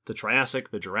you. The Triassic,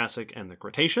 the Jurassic, and the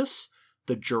Cretaceous.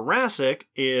 The Jurassic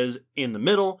is in the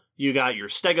middle. You got your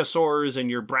stegosaurs and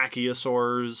your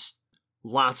brachiosaurs,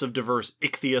 lots of diverse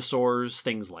ichthyosaurs,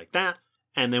 things like that.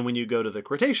 And then when you go to the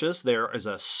Cretaceous, there is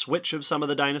a switch of some of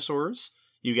the dinosaurs.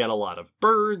 You get a lot of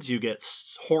birds, you get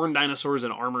horned dinosaurs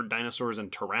and armored dinosaurs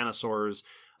and tyrannosaurs.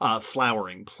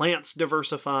 Flowering plants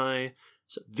diversify.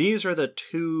 So these are the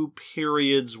 2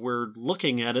 periods we're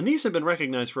looking at, and these have been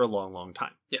recognized for a long, long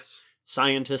time. Yes.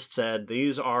 Scientists said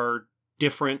these are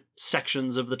different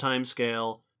sections of the time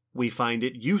scale. We find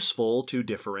it useful to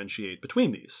differentiate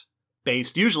between these,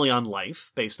 based usually on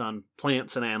life, based on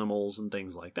plants and animals and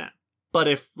things like that. But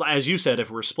if, as you said,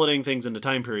 if we're splitting things into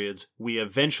time periods, we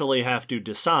eventually have to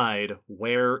decide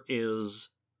where is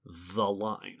the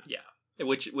line. Yeah.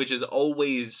 Which is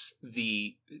always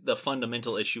the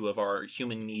fundamental issue of our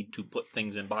human need to put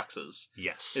things in boxes.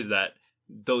 Yes. Is that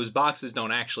those boxes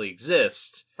don't actually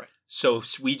exist. Right. So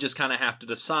we just kind of have to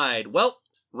decide, well,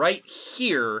 right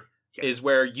here, Yes. is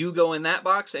where you go in that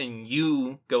box and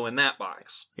you go in that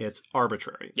box. It's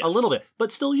arbitrary. Yes. A little bit,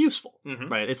 but still useful.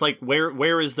 Mhm. Right? It's like,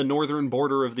 where is the northern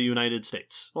border of the United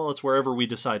States? Well, it's wherever we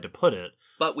decide to put it.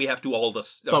 But we have to all agree.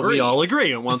 But we all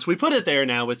agree, and once we put it there,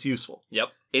 now it's useful. Yep.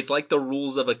 It's like the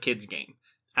rules of a kid's game.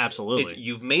 Absolutely.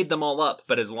 You've made them all up,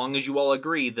 but as long as you all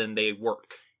agree, then they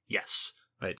work. Yes.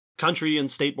 Right. Country and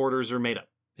state borders are made up.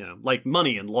 Like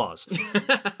money and laws.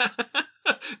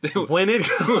 When it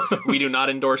We do not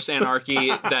endorse anarchy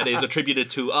that is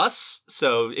attributed to us,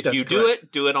 so if That's you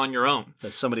correct. do it on your own.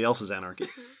 That's somebody else's anarchy.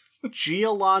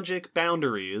 Geologic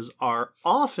boundaries are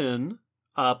often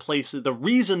places. The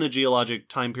reason the geologic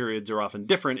time periods are often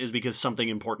different is because something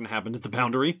important happened at the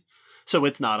boundary. So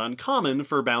it's not uncommon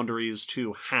for boundaries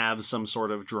to have some sort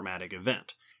of dramatic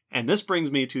event. And this brings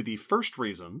me to the first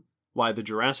reason why the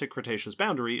Jurassic-Cretaceous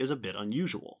boundary is a bit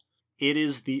unusual. It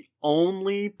is the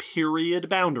only period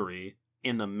boundary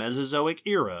in the Mesozoic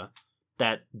era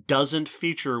that doesn't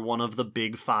feature one of the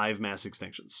big 5 mass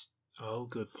extinctions. Oh,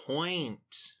 good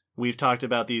point. We've talked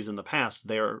about these in the past.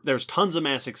 There's tons of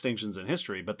mass extinctions in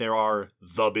history, but there are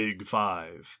the big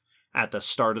 5. At the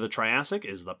start of the Triassic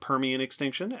is the Permian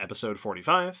extinction, episode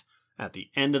 45. At the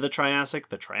end of the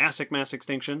Triassic mass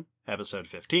extinction, episode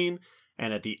 15.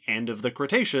 And at the end of the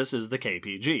Cretaceous is the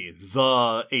KPG,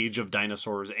 the Age of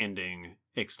Dinosaurs ending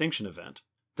extinction event.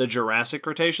 The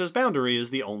Jurassic-Cretaceous boundary is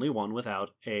the only one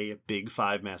without a big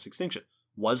 5 mass extinction.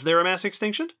 Was there a mass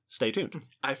extinction? Stay tuned.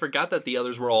 I forgot that the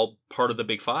others were all part of the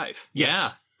Big 5. Yes.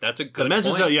 Yeah, that's a good The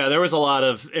Mesozoic, point. yeah, there was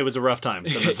it was a rough time. The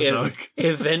Mesozoic.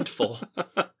 Eventful.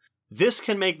 This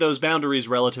can make those boundaries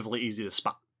relatively easy to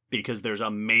spot because there's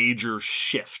a major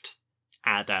shift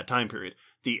at that time period.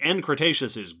 The end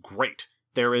Cretaceous is great.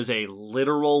 There is a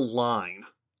literal line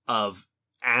of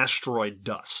asteroid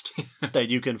dust that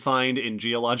you can find in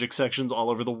geologic sections all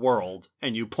over the world,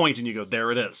 and you point and you go,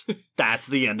 there it is. That's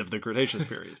the end of the Cretaceous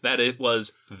period. That it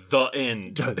was the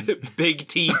end. Big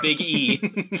T, big E.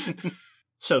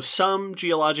 So some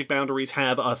geologic boundaries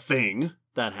have a thing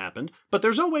that happened, but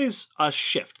there's always a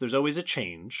shift. There's always a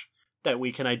change that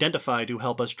we can identify to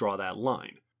help us draw that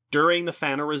line. During the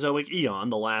Phanerozoic Eon,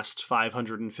 the last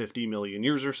 550 million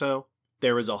years or so,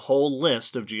 there is a whole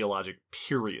list of geologic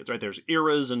periods, right? There's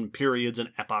eras and periods and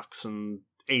epochs and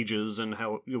ages and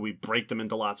how we break them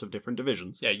into lots of different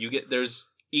divisions. Yeah, there's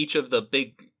each of the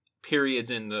big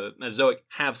periods in the Mesozoic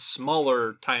have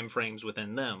smaller time frames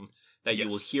within them that you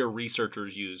will hear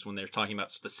researchers use when they're talking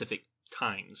about specific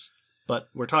times. But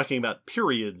we're talking about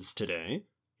periods today.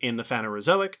 In the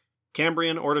Phanerozoic,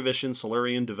 Cambrian, Ordovician,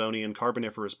 Silurian, Devonian,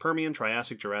 Carboniferous, Permian,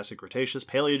 Triassic, Jurassic, Cretaceous,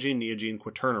 Paleogene, Neogene,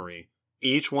 Quaternary.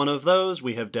 Each one of those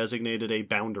we have designated a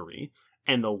boundary,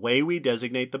 and the way we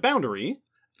designate the boundary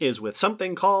is with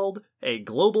something called a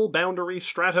global boundary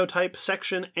stratotype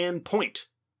section and point.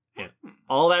 And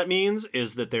all that means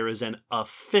is that there is an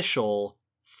official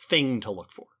thing to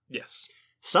look for. Yes.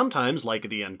 Sometimes, like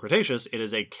at the end Cretaceous, it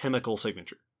is a chemical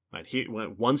signature. Right?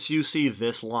 Once you see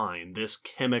this line, this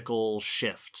chemical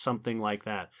shift, something like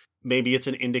that, maybe it's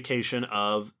an indication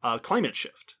of a climate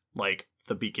shift, like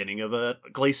the beginning of a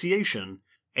glaciation,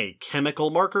 a chemical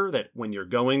marker that when you're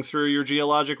going through your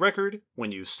geologic record,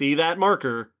 when you see that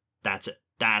marker, that's it.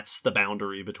 That's the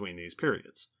boundary between these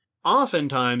periods.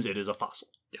 Oftentimes, it is a fossil.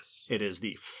 Yes. It is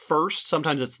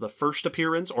sometimes it's the first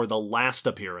appearance or the last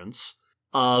appearance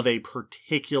of a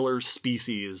particular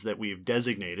species that we've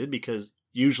designated, because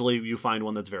usually you find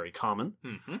one that's very common,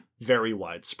 very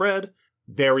widespread,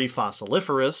 very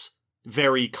fossiliferous,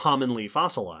 very commonly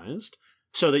fossilized,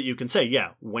 so that you can say,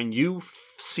 yeah, when you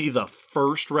see the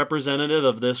first representative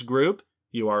of this group,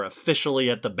 you are officially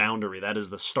at the boundary. That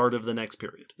is the start of the next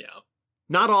period. Yeah.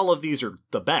 Not all of these are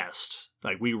the best.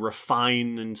 Like, we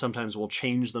refine and sometimes we'll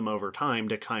change them over time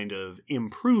to kind of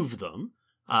improve them.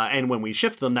 And when we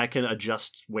shift them, that can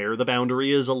adjust where the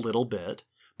boundary is a little bit.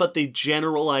 But the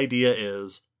general idea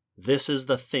is, this is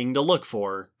the thing to look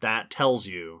for. That tells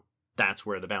you that's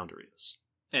where the boundary is.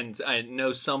 And I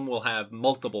know some will have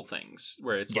multiple things,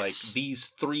 where it's like these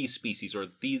 3 species, or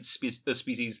the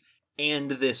species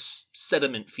and this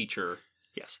sediment feature.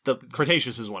 Yes, the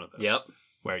Cretaceous is one of those. Yep.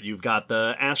 Where you've got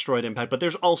the asteroid impact, but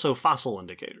there's also fossil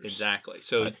indicators. Exactly.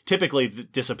 So typically the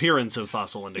disappearance of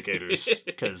fossil indicators,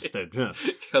 because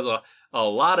a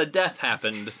lot of death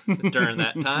happened during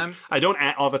that time.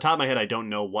 Off the top of my head, I don't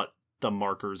know what the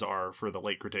markers are for the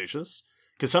late Cretaceous,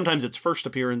 because sometimes it's first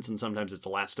appearance and sometimes it's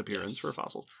last appearance for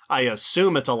fossils. I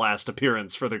assume it's a last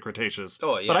appearance for the Cretaceous,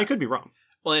 but I could be wrong.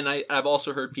 Well, and I've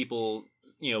also heard people,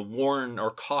 warn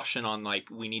or caution on, like,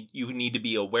 you need to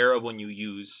be aware of when you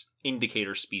use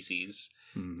indicator species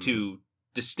to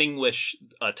distinguish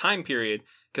a time period,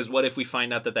 Because what if we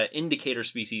find out that that indicator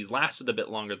species lasted a bit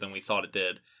longer than we thought it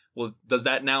did? Well, does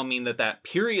that now mean that that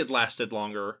period lasted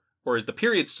longer, or is the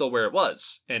period still where it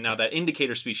was? And now that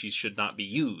indicator species should not be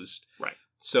used. Right.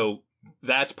 So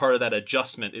that's part of that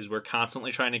adjustment, is we're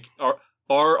constantly trying to...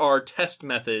 Are our test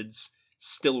methods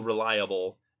still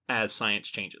reliable as science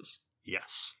changes?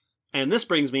 Yes. And this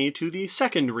brings me to the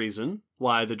second reason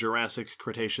why the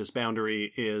Jurassic-Cretaceous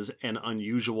boundary is an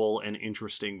unusual and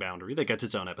interesting boundary that gets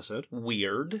its own episode.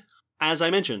 Weird. As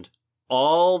I mentioned,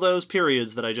 all those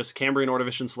periods that I just... Cambrian,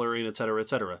 Ordovician, Silurian,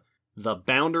 etc., the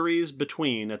boundaries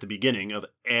between, at the beginning of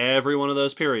every one of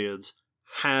those periods,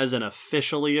 has an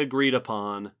officially agreed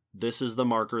upon, this is the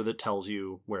marker that tells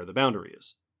you where the boundary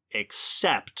is.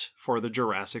 Except for the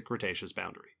Jurassic-Cretaceous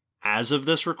boundary. As of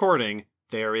this recording,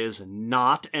 there is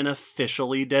not an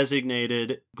officially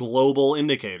designated global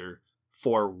indicator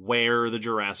for where the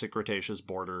Jurassic-Cretaceous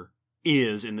border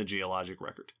is in the geologic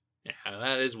record. Yeah,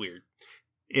 that is weird.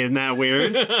 Isn't that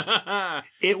weird?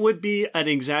 It would be an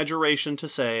exaggeration to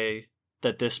say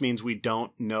that this means we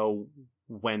don't know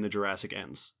when the Jurassic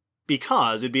ends.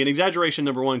 Because it'd be an exaggeration,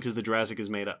 number one, because the Jurassic is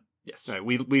made up. Yes. Right,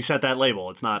 we set that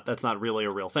label. That's not really a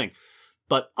real thing.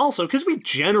 But also because we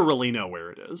generally know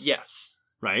where it is. Yes.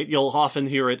 Right? You'll often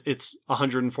hear it's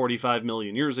 145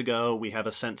 million years ago. We have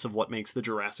a sense of what makes the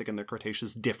Jurassic and the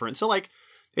Cretaceous different. So,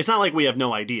 it's not like we have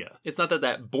no idea. It's not that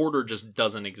that border just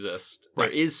doesn't exist. Right.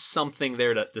 There is something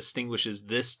there that distinguishes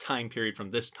this time period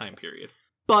from this time period.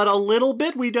 But a little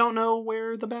bit, we don't know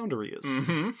where the boundary is.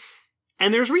 Mm-hmm.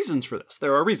 And there's reasons for this.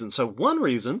 There are reasons. So one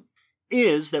reason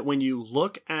is that when you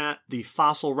look at the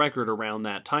fossil record around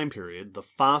that time period, the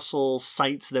fossil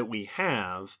sites that we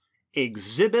have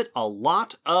exhibit a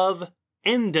lot of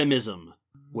endemism,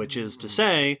 which is to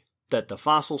say that the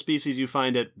fossil species you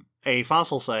find at a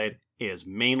fossil site is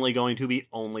mainly going to be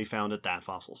only found at that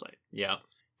fossil site. Yeah.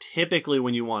 Typically,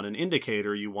 when you want an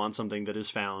indicator, you want something that is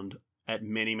found at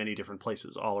many, many different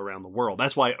places all around the world.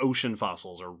 That's why ocean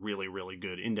fossils are really, really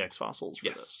good index fossils for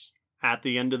this. At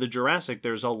the end of the Jurassic,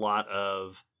 there's a lot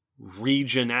of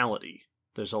regionality.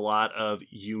 There's a lot of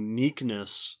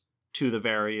uniqueness to the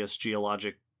various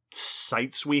geologic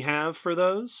sites we have for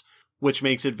those, which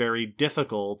makes it very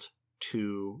difficult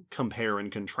to compare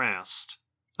and contrast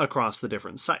across the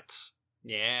different sites.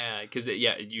 Yeah, because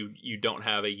you don't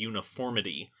have a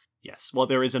uniformity. Yes, well,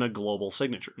 there isn't a global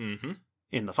signature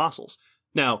in the fossils.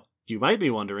 Now, you might be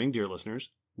wondering, dear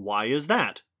listeners, why is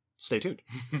that? Stay tuned.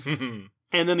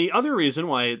 And then the other reason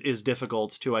why it is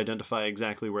difficult to identify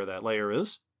exactly where that layer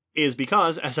is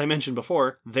because, as I mentioned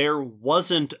before, there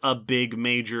wasn't a big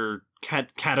major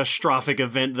catastrophic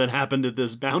event that happened at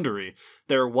this boundary.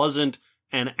 There wasn't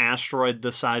an asteroid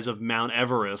the size of Mount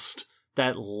Everest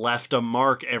that left a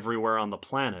mark everywhere on the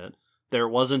planet. There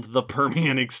wasn't the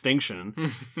Permian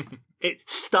extinction.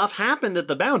 Stuff happened at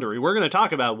the boundary. We're going to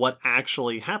talk about what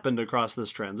actually happened across this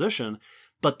transition,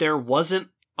 but there wasn't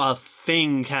a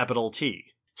thing, capital T.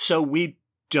 So we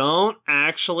don't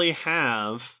actually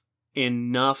have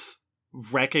enough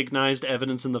recognized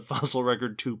evidence in the fossil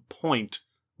record to point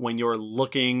when you're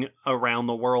looking around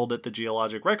the world at the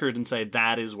geologic record and say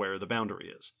that is where the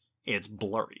boundary is. It's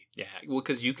blurry. Yeah, well,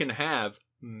 because you can have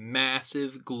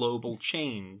massive global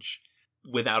change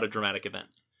without a dramatic event.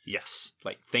 Yes.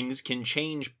 Like, things can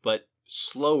change, but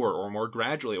slower or more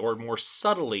gradually or more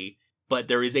subtly, but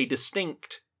there is a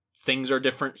distinct, things are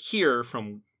different here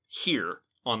from here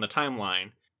on the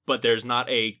timeline, but there's not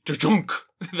a junk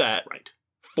that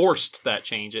forced that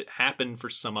change. It happened for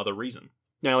some other reason.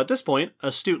 Now, at this point,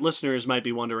 astute listeners might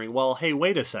be wondering, well, hey,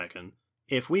 wait a second.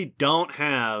 If we don't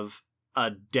have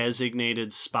a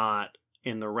designated spot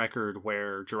in the record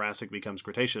where Jurassic becomes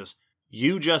Cretaceous,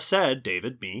 you just said,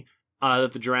 David, me,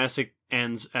 that the Jurassic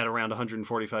ends at around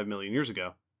 145 million years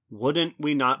ago. Wouldn't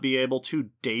we not be able to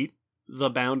date the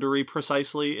boundary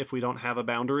precisely if we don't have a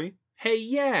boundary? Hey,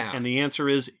 yeah. And the answer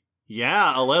is,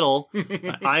 yeah, a little.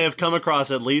 I have come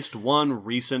across at least one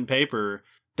recent paper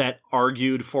that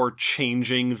argued for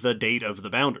changing the date of the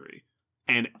boundary.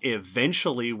 And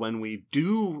eventually, when we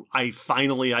do, I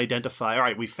finally identify, all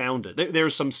right, we found it.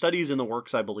 There's some studies in the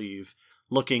works, I believe,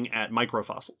 looking at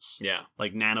microfossils. Yeah.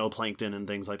 Like nanoplankton and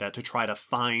things like that to try to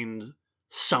find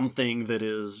something that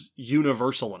is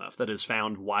universal enough, that is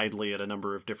found widely at a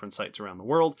number of different sites around the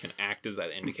world. Can act as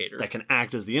that indicator. That can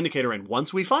act as the indicator. And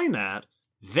once we find that,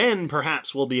 then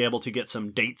perhaps we'll be able to get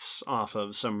some dates off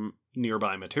of some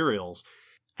nearby materials.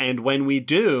 And when we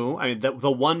do, I mean,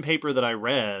 the one paper that I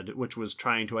read, which was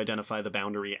trying to identify the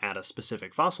boundary at a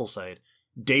specific fossil site,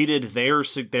 dated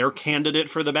their candidate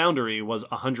for the boundary was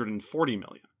 140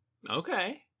 million.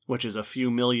 Okay. Which is a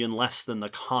few million less than the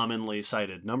commonly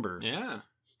cited number. Yeah.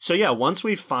 So yeah, once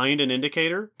we find an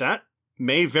indicator, that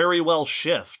may very well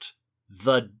shift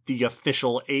the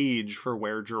official age for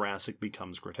where Jurassic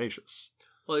becomes Cretaceous.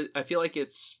 Well, I feel like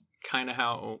it's kind of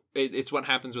how it's what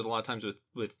happens with a lot of times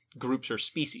with groups or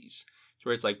species,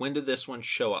 where it's like, when did this one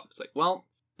show up? It's like, well,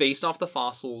 based off the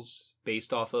fossils,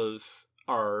 based off of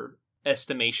our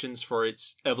estimations for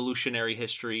its evolutionary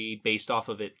history, based off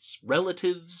of its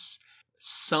relatives,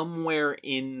 somewhere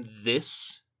in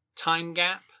this time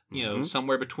gap,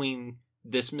 somewhere between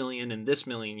this million and this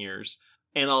million years.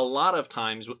 And a lot of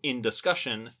times in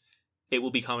discussion, it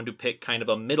will be common to pick kind of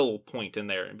a middle point in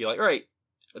there and be like, all right,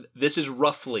 this is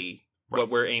roughly what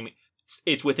we're aiming.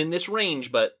 It's within this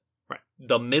range, but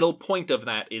the middle point of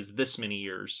that is this many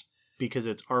years. Because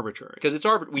it's arbitrary.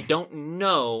 We don't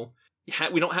know.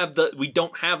 We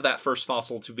don't have that first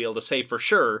fossil to be able to say for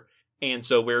sure. And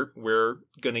so we're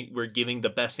giving the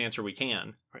best answer we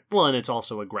can. Right. Well, and it's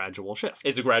also a gradual shift.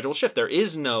 It's a gradual shift. There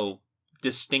is no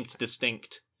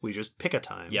distinct. We just pick a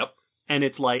time. Yep. And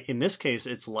it's like, in this case,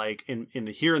 it's like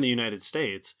here in the United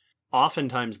States,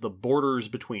 oftentimes the borders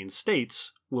between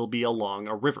states will be along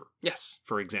a river. Yes.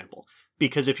 For example.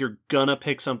 Because if you're gonna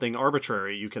pick something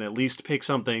arbitrary, you can at least pick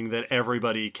something that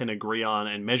everybody can agree on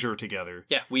and measure together.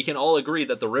 Yeah, we can all agree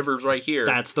that the river's right here.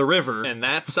 That's the river. And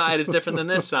that side is different than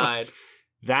this side.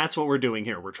 That's what we're doing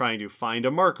here. We're trying to find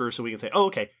a marker so we can say, oh,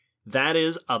 okay, that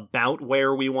is about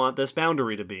where we want this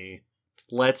boundary to be.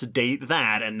 Let's date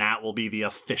that, and that will be the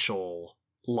official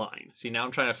line. See, now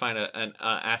I'm trying to find an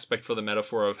aspect for the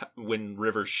metaphor of when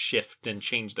rivers shift and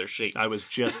change their shape. I was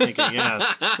just thinking,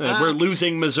 yeah, we're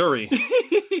losing Missouri.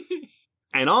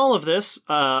 And all of this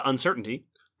uncertainty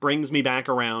brings me back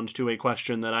around to a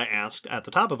question that I asked at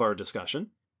the top of our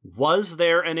discussion. Was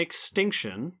there an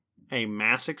extinction, a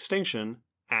mass extinction,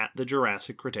 at the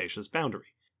Jurassic-Cretaceous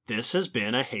boundary? This has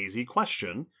been a hazy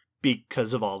question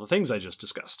because of all the things I just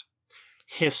discussed.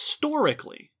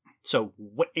 Historically, so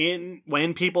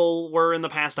when people were in the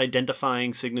past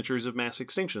identifying signatures of mass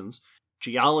extinctions,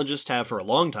 geologists have for a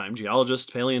long time,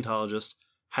 paleontologists,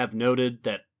 have noted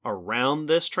that around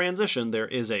this transition there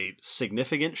is a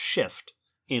significant shift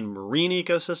in marine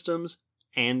ecosystems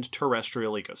and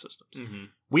terrestrial ecosystems. Mm-hmm.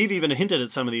 We've even hinted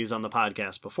at some of these on the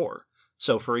podcast before.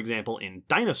 So, for example, in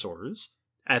dinosaurs,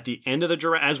 at the end of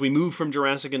as we move from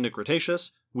Jurassic into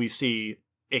Cretaceous, we see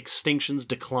extinctions,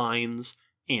 declines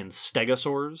in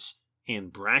stegosaurs, in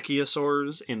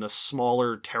brachiosaurs, in the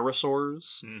smaller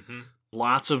pterosaurs. Mm-hmm.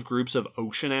 Lots of groups of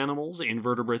ocean animals,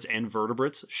 invertebrates and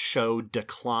vertebrates, show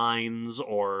declines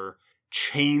or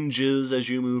changes as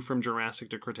you move from Jurassic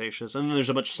to Cretaceous. And then there's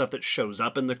a bunch of stuff that shows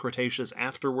up in the Cretaceous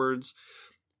afterwards,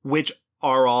 which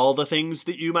are all the things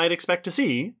that you might expect to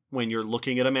see when you're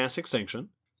looking at a mass extinction.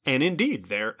 And indeed,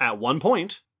 there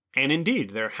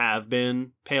have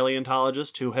been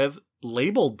paleontologists who have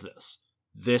labeled this.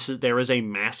 There is a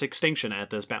mass extinction at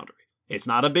this boundary. It's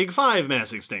not a Big Five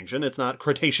mass extinction. It's not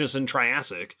Cretaceous and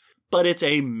Triassic, but it's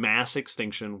a mass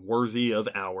extinction worthy of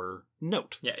our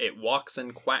note. Yeah, it walks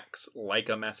and quacks like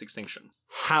a mass extinction.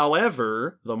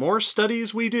 However, the more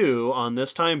studies we do on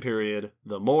this time period,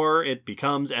 the more it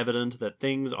becomes evident that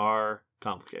things are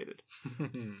complicated.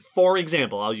 For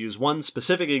example, I'll use one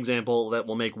specific example that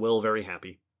will make Will very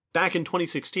happy. Back in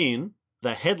 2016,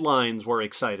 the headlines were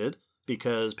excited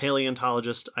because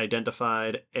paleontologists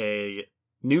identified a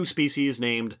new species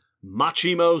named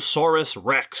Machimosaurus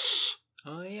rex.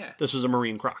 Oh, yeah. This was a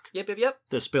marine croc. Yep.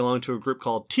 This belonged to a group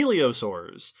called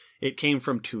teleosaurs. It came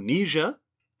from Tunisia,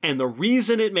 and the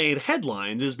reason it made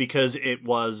headlines is because it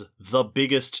was the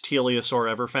biggest teleosaur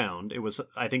ever found. It was,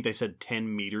 I think they said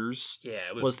 10 meters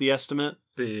was the estimate.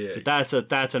 Big. So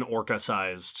that's an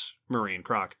orca-sized marine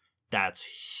croc. That's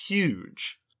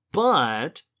huge.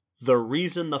 But the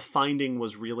reason the finding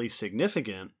was really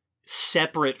significant,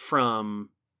 separate from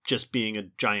just being a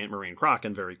giant marine croc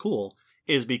and very cool,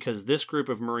 is because this group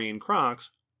of marine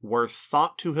crocs were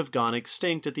thought to have gone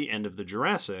extinct at the end of the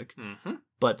Jurassic,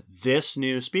 but this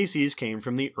new species came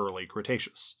from the early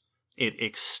Cretaceous. It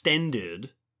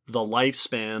extended the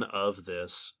lifespan of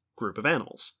this group of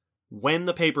animals. When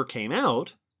the paper came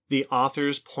out, the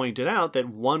authors pointed out that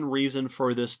one reason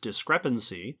for this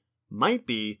discrepancy might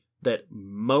be that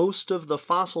most of the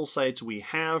fossil sites we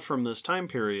have from this time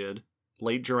period,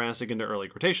 late Jurassic into early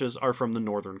Cretaceous, are from the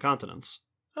northern continents.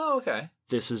 Oh, okay.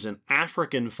 This is an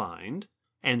African find,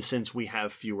 and since we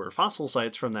have fewer fossil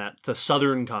sites from the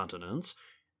southern continents,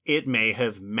 it may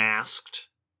have masked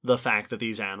the fact that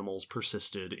these animals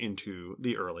persisted into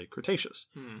the early Cretaceous.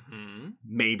 Mm-hmm.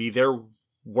 Maybe there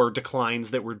were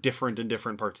declines that were different in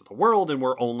different parts of the world, and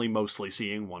we're only mostly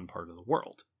seeing one part of the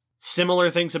world. Similar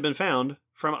things have been found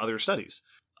from other studies.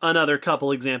 Another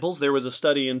couple examples, there was a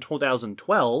study in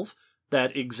 2012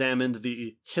 that examined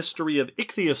the history of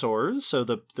ichthyosaurs, so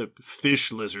the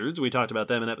fish lizards, we talked about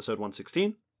them in episode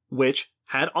 116, which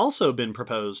had also been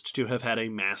proposed to have had a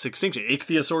mass extinction.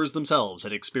 Ichthyosaurs themselves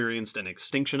had experienced an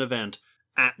extinction event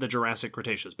at the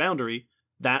Jurassic-Cretaceous boundary.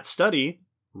 That study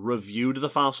reviewed the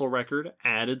fossil record,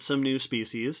 added some new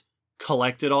species,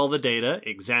 collected all the data,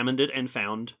 examined it, and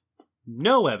found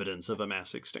no evidence of a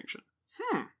mass extinction.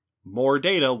 More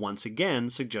data, once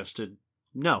again, suggested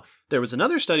no. There was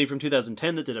another study from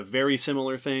 2010 that did a very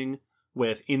similar thing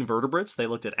with invertebrates. They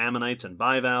looked at ammonites and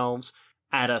bivalves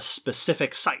at a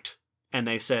specific site. And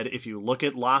they said, if you look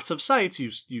at lots of sites,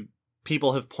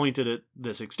 people have pointed at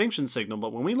this extinction signal,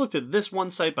 but when we looked at this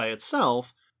one site by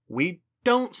itself, we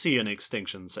don't see an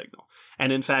extinction signal.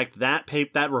 And in fact,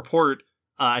 that report,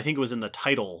 I think it was in the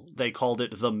title, they called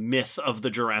it the myth of the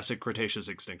Jurassic-Cretaceous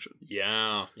extinction.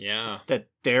 Yeah.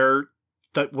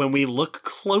 That when we look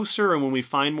closer and when we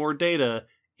find more data,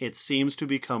 it seems to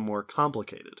become more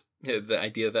complicated. Yeah, the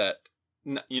idea that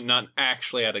you're not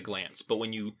actually at a glance, but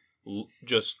when you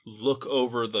just look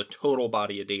over the total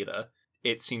body of data,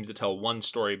 it seems to tell one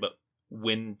story, but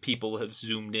when people have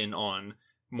zoomed in on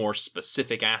more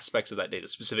specific aspects of that data,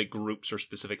 specific groups or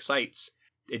specific sites,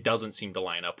 it doesn't seem to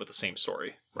line up with the same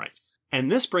story. Right.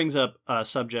 And this brings up a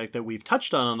subject that we've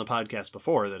touched on the podcast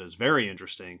before that is very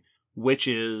interesting, which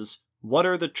is, what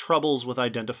are the troubles with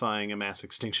identifying a mass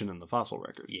extinction in the fossil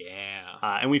record? Yeah.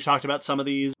 And we've talked about some of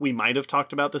these. We might have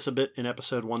talked about this a bit in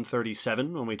episode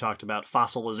 137 when we talked about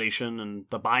fossilization and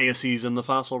the biases in the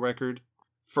fossil record.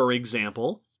 For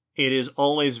example, it is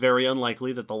always very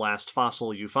unlikely that the last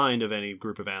fossil you find of any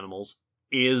group of animals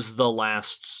is the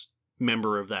last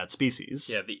member of that species.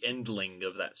 Yeah, the endling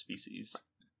of that species.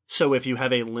 So if you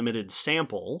have a limited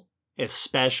sample,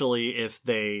 especially if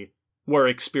they were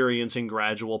experiencing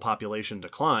gradual population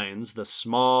declines, the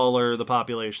smaller the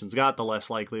populations got, the less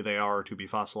likely they are to be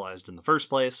fossilized in the first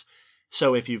place.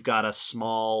 So if you've got a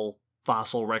small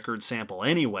fossil record sample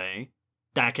anyway,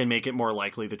 that can make it more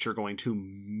likely that you're going to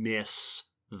miss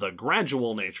the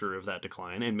gradual nature of that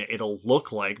decline, and it'll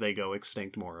look like they go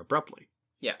extinct more abruptly.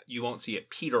 Yeah, you won't see it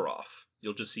peter off.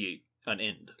 You'll just see an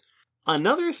end.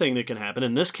 Another thing that can happen,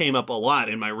 and this came up a lot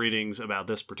in my readings about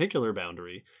this particular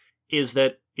boundary, is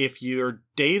that if your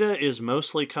data is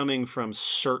mostly coming from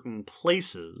certain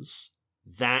places,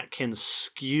 that can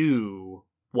skew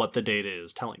what the data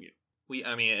is telling you.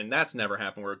 And that's never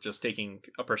happened where just taking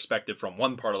a perspective from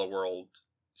one part of the world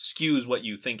skews what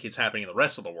you think is happening in the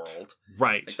rest of the world.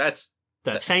 Right.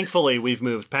 Like thankfully, we've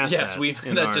moved past that. Yes,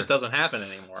 that just doesn't happen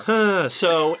anymore.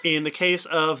 So, in the case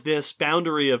of this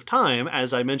boundary of time,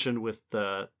 as I mentioned with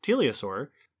the teleosaur,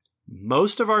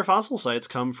 most of our fossil sites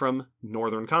come from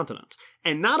northern continents.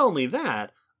 And not only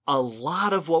that, a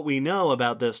lot of what we know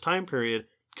about this time period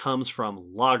comes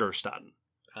from Lagerstätten.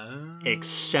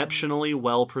 Exceptionally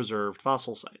well-preserved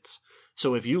fossil sites.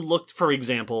 So if you looked, for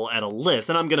example, at a list,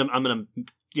 and I'm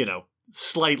gonna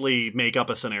slightly make up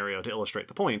a scenario to illustrate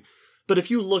the point, but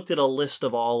if you looked at a list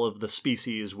of all of the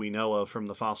species we know of from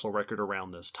the fossil record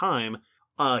around this time,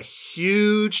 a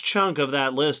huge chunk of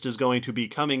that list is going to be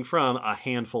coming from a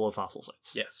handful of fossil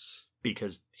sites. Yes.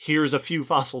 Because here's a few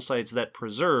fossil sites that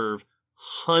preserve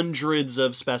hundreds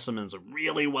of specimens,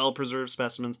 really well-preserved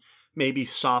specimens, maybe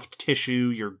soft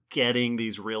tissue. You're getting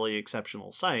these really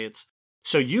exceptional sites.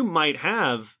 So you might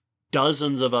have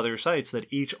dozens of other sites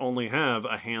that each only have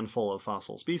a handful of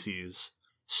fossil species.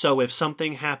 So if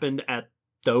something happened at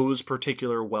those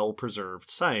particular well-preserved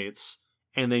sites,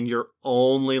 and then you're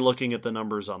only looking at the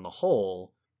numbers on the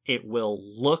whole, it will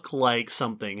look like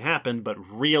something happened, but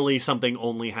really something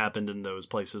only happened in those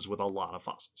places with a lot of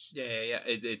fossils. Yeah.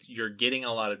 You're getting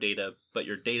a lot of data, but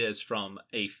your data is from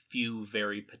a few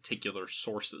very particular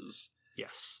sources.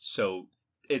 Yes. So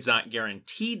it's not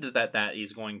guaranteed that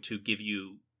is going to give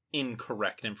you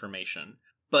incorrect information,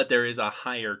 but there is a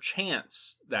higher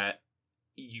chance that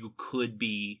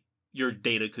your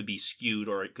data could be skewed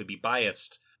or it could be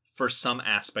biased for some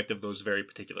aspect of those very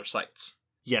particular sites.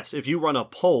 Yes, if you run a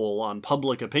poll on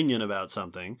public opinion about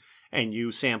something, and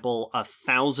you sample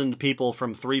 1,000 people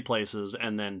from 3 places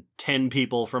and then 10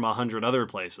 people from 100 other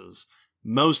places,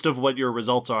 most of what your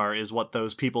results are is what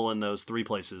those people in those 3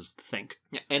 places think.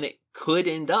 Yeah, and it could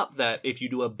end up that if you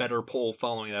do a better poll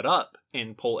following that up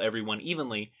and poll everyone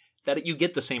evenly, that you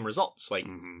get the same results. Like,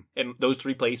 and those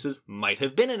 3 places might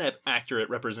have been an accurate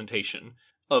representation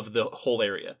of the whole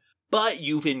area. But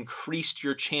you've increased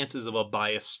your chances of a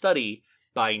biased study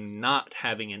by not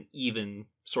having an even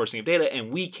sourcing of data,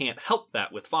 and we can't help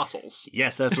that with fossils.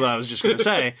 Yes, that's what I was just going to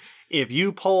say. If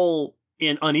you poll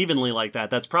unevenly like that,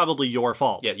 that's probably your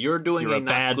fault. Yeah, you're doing You're a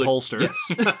not bad good... pollster.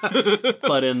 Yes.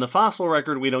 But in the fossil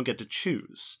record, we don't get to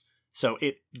choose. So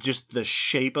just the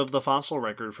shape of the fossil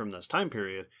record from this time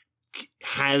period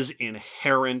has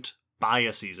inherent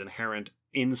biases, inherent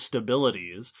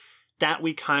instabilities that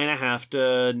we kind of have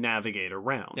to navigate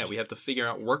around. Yeah, we have to figure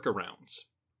out workarounds.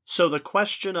 So the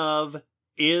question of,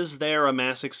 is there a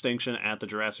mass extinction at the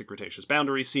Jurassic-Cretaceous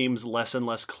boundary seems less and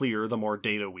less clear the more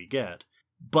data we get.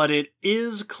 But it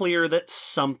is clear that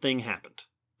something happened.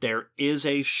 There is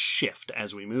a shift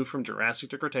as we move from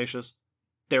Jurassic to Cretaceous.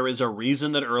 There is a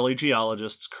reason that early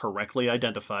geologists correctly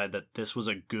identified that this was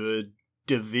a good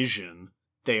division.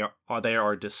 They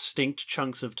are distinct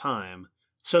chunks of time.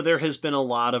 So there has been a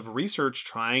lot of research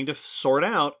trying to sort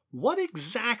out what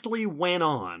exactly went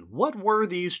on. What were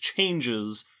these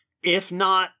changes? If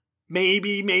not,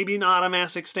 maybe not a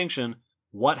mass extinction,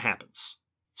 what happens?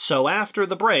 So after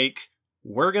the break,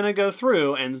 we're going to go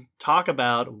through and talk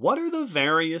about what are the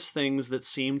various things that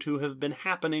seem to have been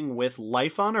happening with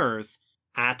life on Earth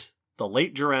at the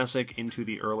late Jurassic into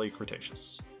the early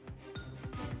Cretaceous.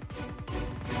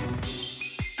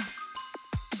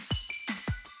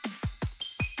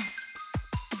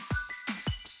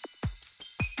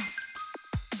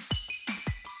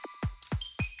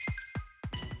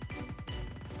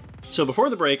 So before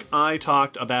the break, I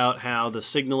talked about how the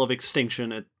signal of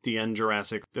extinction at the end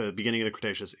Jurassic, the beginning of the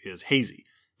Cretaceous, is hazy.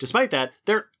 Despite that,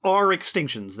 there are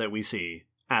extinctions that we see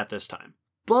at this time.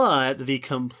 But the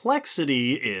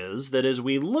complexity is that as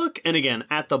we look, and again,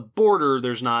 at the border,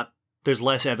 there's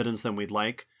less evidence than we'd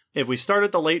like. If we start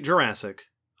at the late Jurassic,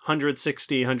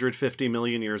 160, 150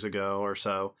 million years ago or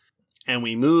so, and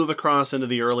we move across into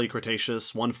the early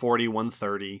Cretaceous, 140,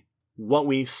 130, what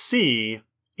we see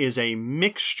is a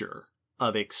mixture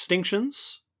of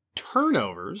extinctions,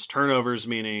 turnovers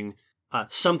meaning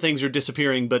some things are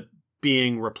disappearing but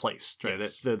being replaced, right?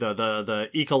 Yes. The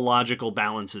ecological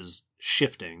balance is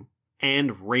shifting,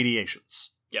 and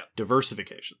radiations,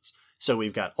 diversifications. So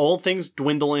we've got old things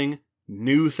dwindling,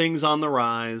 new things on the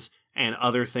rise, and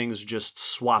other things just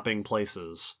swapping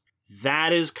places.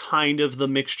 That is kind of the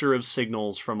mixture of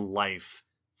signals from life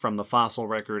from the fossil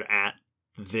record at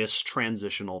this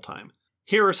transitional time.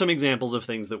 Here are some examples of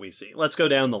things that we see. Let's go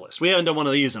down the list. We haven't done one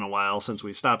of these in a while since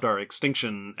we stopped our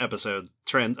extinction episode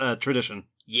tradition.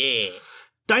 Yeah.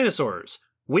 Dinosaurs.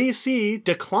 We see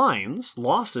declines,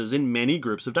 losses in many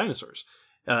groups of dinosaurs,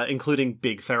 including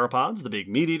big theropods, the big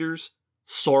meat eaters,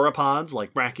 sauropods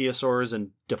like brachiosaurs and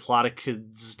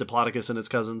Diplodocus and its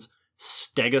cousins,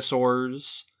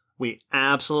 stegosaurs. We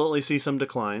absolutely see some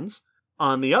declines.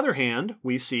 On the other hand,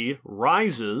 we see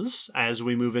rises as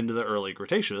we move into the early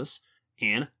Cretaceous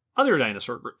in other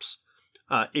dinosaur groups.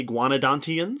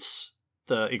 Iguanodontians,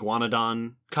 the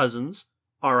iguanodon cousins,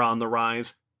 are on the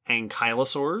rise.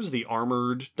 Ankylosaurs, the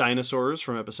armored dinosaurs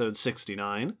from episode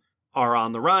 69, are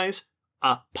on the rise.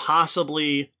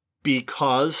 Possibly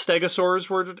because stegosaurs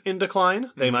were in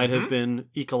decline. They might have been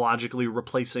ecologically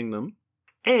replacing them.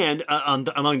 And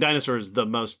among dinosaurs, the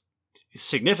most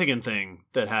significant thing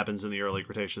that happens in the early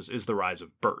Cretaceous is the rise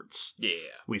of birds. Yeah.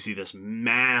 We see this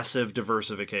massive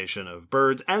diversification of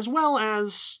birds as well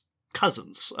as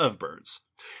cousins of birds.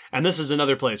 And this is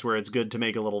another place where it's good to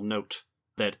make a little note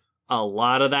that a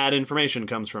lot of that information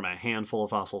comes from a handful of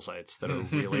fossil sites that are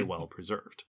really well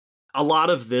preserved. A lot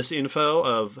of this info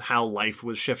of how life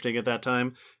was shifting at that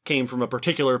time came from a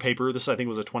particular paper. This, I think,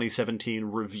 was a 2017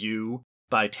 review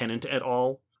by Tennant et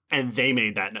al. And they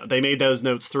made that note. They made those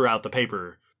notes throughout the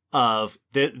paper of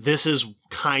this is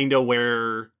kind of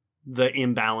where the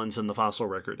imbalance in the fossil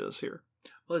record is here.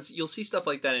 Well, you'll see stuff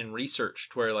like that in research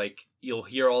where, like, you'll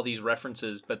hear all these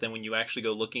references, but then when you actually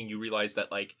go looking, you realize that,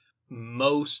 like,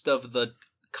 most of the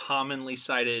commonly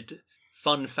cited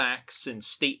fun facts and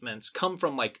statements come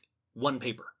from, like, one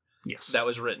paper. Yes. That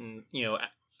was written,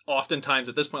 oftentimes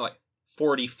at this point, like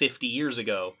 40, 50 years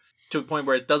ago, to a point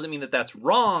where it doesn't mean that that's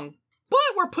wrong, but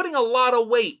we're putting a lot of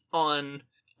weight on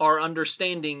our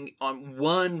understanding on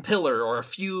one pillar or a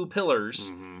few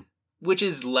pillars, which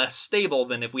is less stable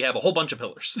than if we have a whole bunch of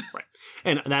pillars. Right.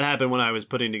 And that happened when I was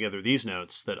putting together these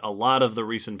notes, that a lot of the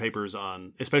recent papers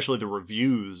on, especially the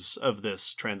reviews of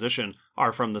this transition,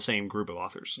 are from the same group of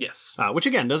authors. Yes. Which,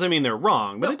 again, doesn't mean they're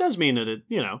wrong, but it does mean that it,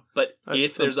 But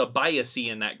if there's a biasy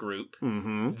in that group,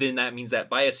 then that means that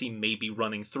biasy may be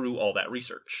running through all that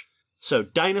research. So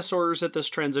dinosaurs at this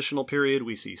transitional period,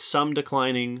 we see some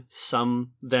declining,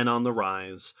 some then on the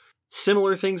rise.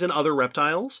 Similar things in other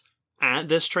reptiles. At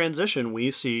this transition, we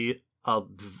see a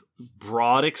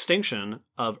broad extinction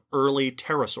of early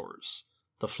pterosaurs,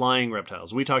 the flying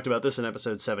reptiles. We talked about this in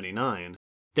episode 79.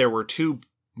 There were two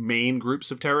main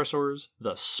groups of pterosaurs.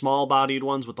 The small-bodied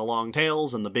ones with the long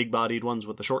tails and the big-bodied ones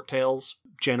with the short tails,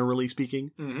 generally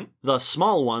speaking. Mm-hmm. The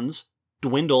small ones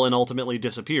dwindle and ultimately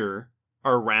disappear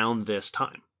around this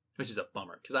time. Which is a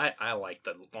bummer, because I like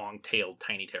the long-tailed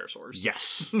tiny pterosaurs.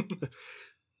 Yes.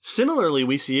 Similarly,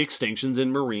 we see extinctions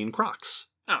in marine crocs.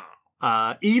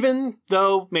 Oh. Even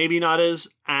though maybe not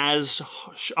as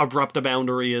abrupt a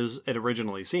boundary as it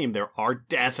originally seemed, there are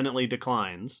definitely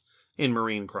declines in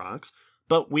marine crocs.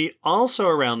 But we also,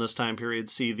 around this time period,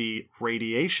 see the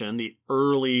radiation, the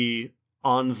early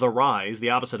on the rise,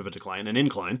 the opposite of a decline, an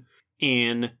incline,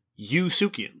 in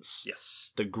Eusuchians.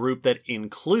 Yes. The group that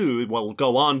will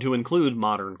go on to include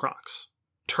modern crocs.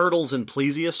 Turtles and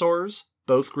plesiosaurs,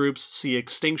 both groups see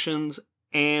extinctions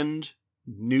and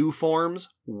new forms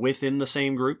within the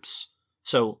same groups.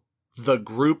 So the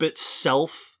group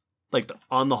itself,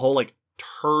 on the whole,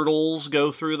 turtles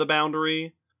go through the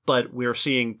boundary, but we're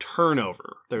seeing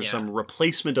turnover. There's some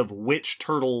replacement of which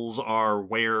turtles are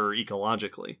where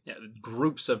ecologically. Yeah,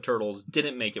 groups of turtles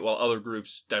didn't make it while other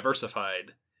groups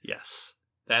diversified. Yes.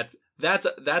 That's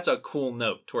a cool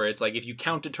note, where it's like, if you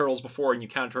counted turtles before and you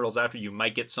count turtles after, you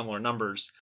might get similar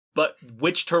numbers. But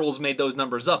which turtles made those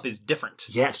numbers up is different.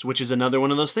 Yes, which is another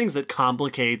one of those things that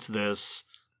complicates this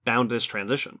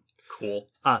transition. Cool.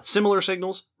 Similar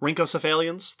signals,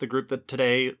 rhynchocephalians, the group that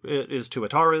today is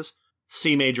tuataras,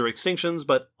 see major extinctions,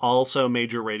 but also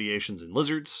major radiations in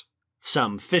lizards.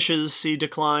 Some fishes see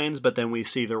declines, but then we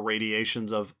see the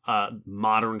radiations of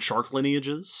modern shark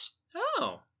lineages.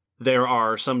 Oh. There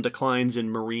are some declines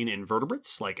in marine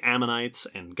invertebrates, like ammonites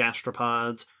and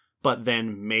gastropods, but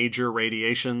then major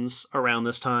radiations around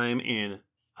this time in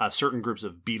certain groups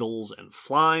of beetles and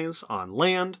flies on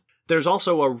land. There's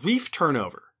also a reef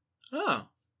turnover. Oh.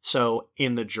 So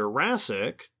in the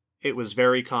Jurassic, it was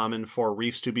very common for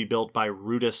reefs to be built by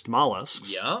rudist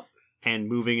mollusks. Yep. And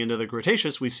moving into the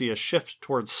Cretaceous, we see a shift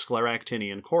towards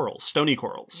scleractinian corals, stony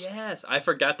corals. Yes, I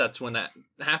forgot that's when that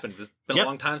happened. It's been a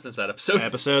long time since that episode.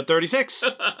 Episode 36.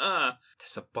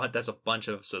 That's a bunch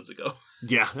of episodes ago.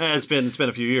 Yeah, it's been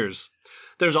a few years.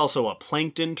 There's also a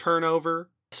plankton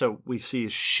turnover. So we see a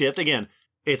shift. Again,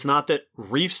 it's not that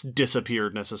reefs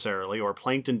disappeared necessarily or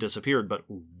plankton disappeared, but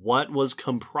what was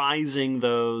comprising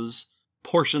those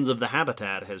portions of the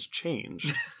habitat has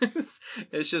changed.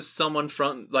 It's just someone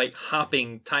from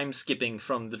time skipping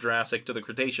from the Jurassic to the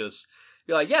Cretaceous.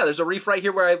 You're like, yeah, there's a reef right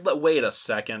here where wait a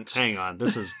second. Hang on,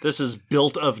 this is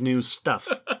built of new stuff.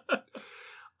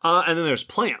 And then there's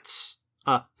plants.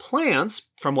 Plants,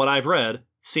 from what I've read,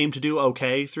 seem to do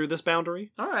okay through this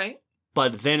boundary. All right.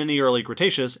 But then in the early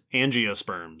Cretaceous,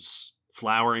 angiosperms,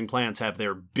 flowering plants, have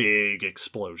their big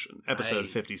explosion. Episode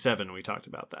 57, we talked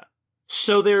about that.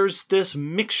 So there's this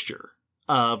mixture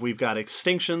of, we've got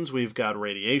extinctions, we've got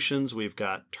radiations, we've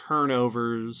got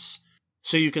turnovers.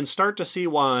 So you can start to see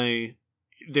why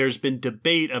there's been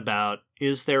debate about,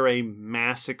 is there a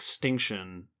mass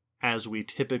extinction as we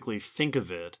typically think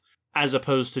of it, as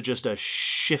opposed to just a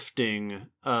shifting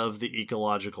of the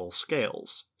ecological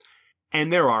scales.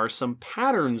 And there are some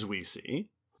patterns we see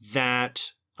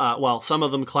that, some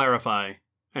of them clarify,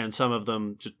 and some of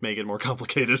them just make it more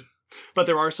complicated. But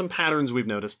there are some patterns we've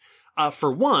noticed.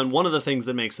 For one of the things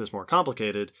that makes this more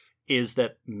complicated is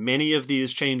that many of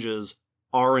these changes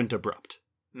aren't abrupt.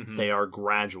 Mm-hmm. They are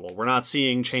gradual. We're not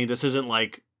seeing change. This isn't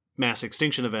like mass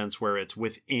extinction events where it's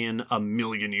within a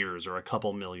million years or a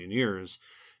couple million years.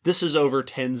 This is over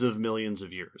tens of millions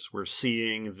of years. We're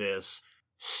seeing this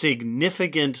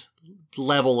significant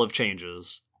level of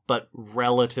changes, but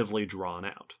relatively drawn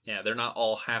out. Yeah, they're not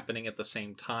all happening at the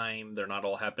same time. They're not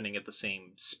all happening at the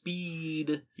same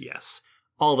speed. Yes.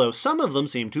 Although some of them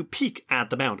seem to peak at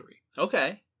the boundary.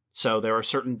 Okay. So there are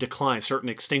certain declines, certain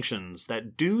extinctions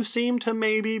that do seem to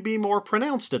maybe be more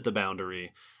pronounced at the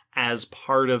boundary as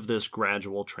part of this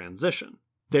gradual transition.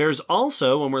 There's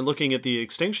also, when we're looking at the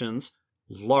extinctions,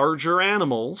 larger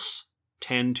animals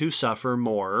tend to suffer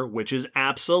more, which is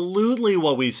absolutely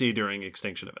what we see during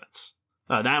extinction events.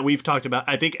 That we've talked about.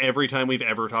 I think every time we've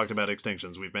ever talked about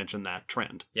extinctions, we've mentioned that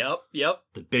trend. Yep.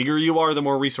 The bigger you are, the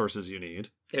more resources you need.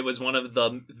 It was one of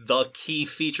the key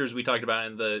features we talked about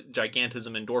in the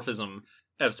gigantism and dwarfism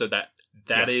episode. That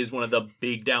yes. is one of the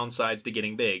big downsides to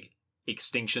getting big.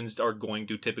 Extinctions are going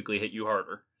to typically hit you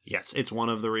harder. Yes, it's one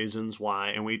of the reasons why,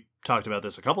 and we talked about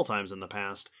this a couple times in the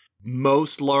past,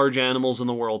 most large animals in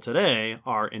the world today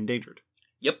are endangered.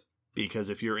 Yep. Because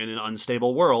if you're in an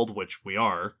unstable world, which we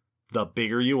are, the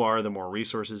bigger you are, the more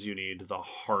resources you need, the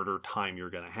harder time you're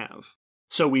going to have.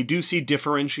 So we do see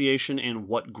differentiation in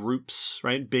what groups,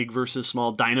 right? Big versus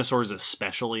small. Dinosaurs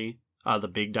especially. The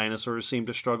big dinosaurs seem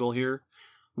to struggle here.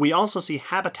 We also see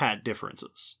habitat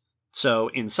differences. So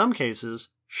in some cases,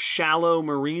 shallow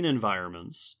marine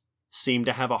environments seem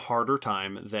to have a harder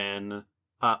time than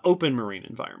open marine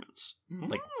environments,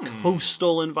 like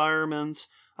coastal environments.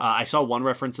 I saw one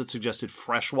reference that suggested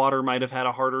freshwater might have had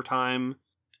a harder time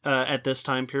at this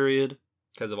time period.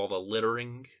 Because of all the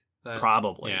littering?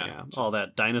 Probably, yeah. All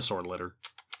that dinosaur litter.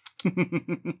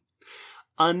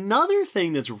 Another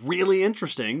thing that's really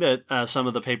interesting that some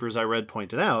of the papers I read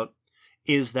pointed out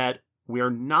is that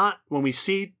we're not, when we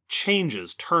see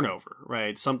changes, turnover,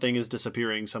 right? Something is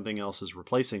disappearing, something else is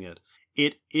replacing it.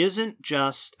 It isn't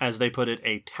just, as they put it,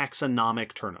 a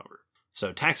taxonomic turnover.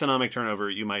 So taxonomic turnover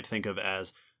you might think of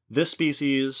as this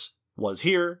species was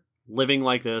here, living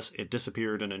like this, it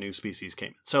disappeared and a new species came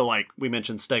in. So like we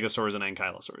mentioned stegosaurs and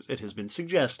ankylosaurs. It has been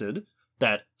suggested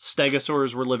that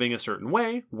stegosaurs were living a certain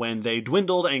way. When they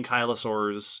dwindled,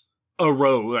 ankylosaurs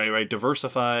arose, right,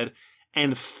 diversified,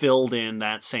 and filled in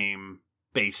that same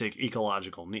basic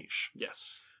ecological niche.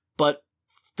 Yes. But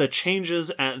the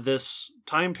changes at this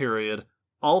time period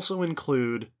also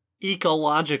include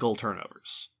ecological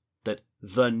turnovers. That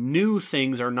the new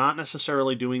things are not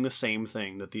necessarily doing the same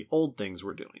thing that the old things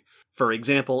were doing. For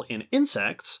example, in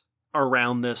insects,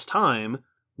 around this time,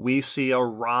 we see a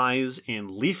rise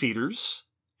in leaf eaters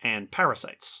and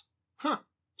parasites.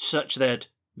 Such that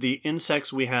the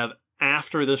insects we have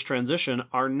after this transition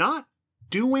are not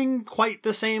doing quite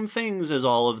the same things as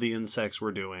all of the insects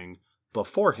were doing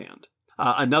beforehand.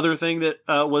 Another thing that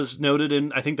was noted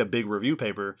in, I think, the big review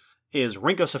paper is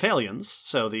rhynchocephalians,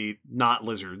 so the not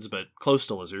lizards, but close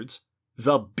to lizards.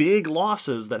 The big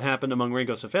losses that happened among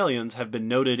rhynchocephalians have been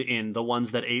noted in the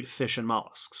ones that ate fish and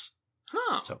mollusks.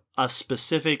 So a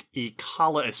specific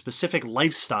a specific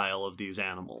lifestyle of these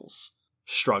animals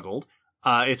struggled.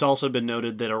 It's also been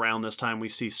noted that around this time we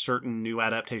see certain new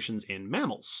adaptations in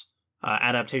mammals.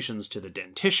 Adaptations to the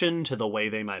dentition, to the way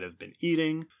they might have been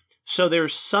eating. So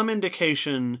there's some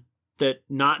indication that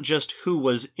not just who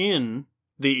was in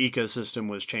the ecosystem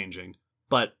was changing,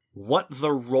 but what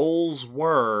the roles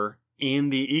were in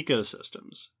the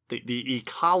ecosystems. The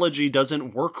ecology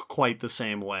doesn't work quite the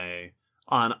same way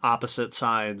on opposite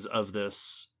sides of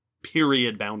this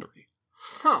period boundary.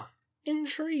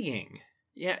 Intriguing.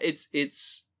 Yeah,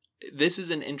 this is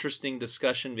an interesting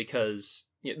discussion because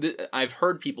I've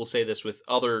heard people say this with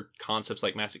other concepts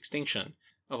like mass extinction,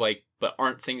 of like, but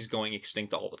aren't things going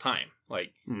extinct all the time?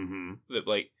 Like,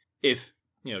 like if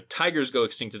tigers go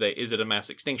extinct today, is it a mass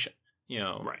extinction?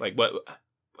 Right. Like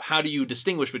how do you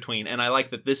distinguish between? And I like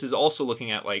that this is also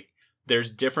looking at like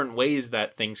there's different ways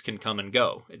that things can come and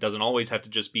go. It doesn't always have to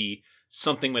just be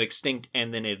something went extinct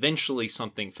and then eventually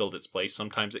something filled its place.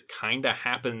 Sometimes it kind of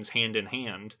happens hand in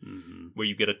hand where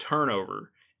you get a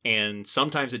turnover. And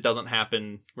sometimes it doesn't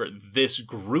happen where this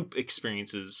group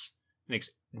experiences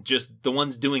just the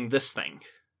ones doing this thing.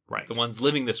 Right. The ones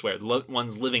living this way, the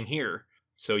ones living here.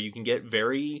 So you can get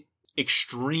very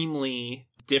extremely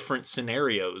different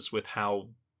scenarios with how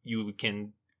you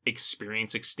can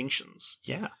experience extinctions.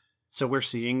 Yeah. So we're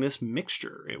seeing this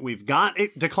mixture. We've got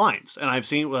it declines. And I've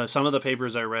seen some of the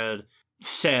papers I read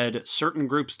said certain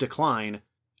groups decline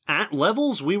at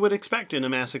levels we would expect in a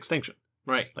mass extinction.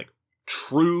 Right. Like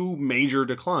true major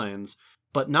declines.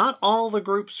 But not all the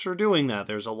groups are doing that.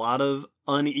 There's a lot of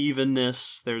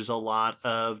unevenness. There's a lot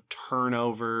of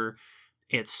turnover.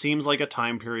 It seems like a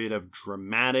time period of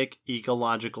dramatic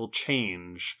ecological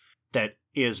change that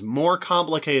is more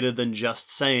complicated than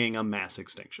just saying a mass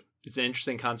extinction. It's an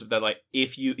interesting concept that, like,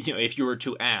 if you were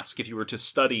to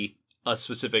study a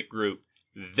specific group,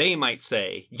 they might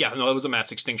say, yeah, no, it was a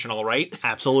mass extinction, all right.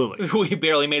 Absolutely. We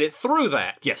barely made it through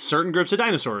that. Yes, certain groups of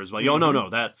dinosaurs. Well, no,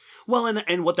 that. Well,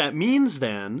 and what that means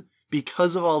then,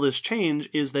 because of all this change,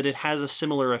 is that it has a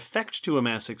similar effect to a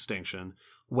mass extinction,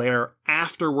 where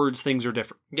afterwards things are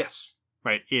different. Yes.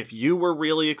 Right? If you were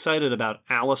really excited about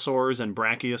allosaurs and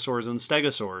brachiosaurs and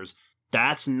stegosaurs,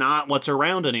 that's not what's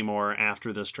around anymore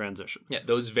after this transition. Yeah,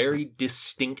 those very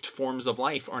distinct forms of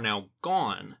life are now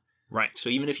gone. Right. So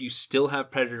even if you still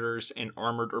have predators and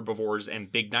armored herbivores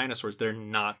and big dinosaurs, they're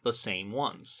not the same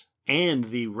ones. And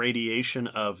the radiation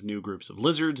of new groups of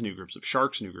lizards, new groups of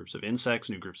sharks, new groups of insects,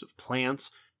 new groups of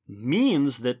plants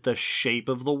means that the shape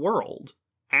of the world,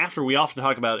 after we often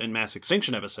talk about in mass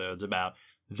extinction episodes about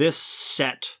this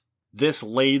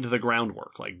laid the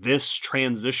groundwork, like this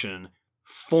transition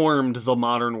formed the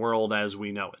modern world as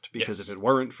we know it. Because Yes. if it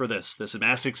weren't for this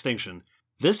mass extinction,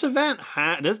 this event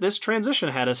this transition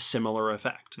had a similar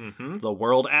effect. Mm-hmm. The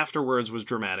world afterwards was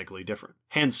dramatically different.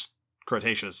 Hence,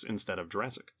 Cretaceous instead of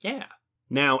Jurassic. Yeah.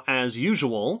 Now, as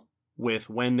usual, with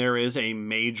when there is a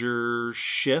major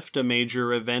shift, a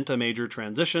major event, a major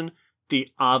transition, the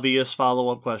obvious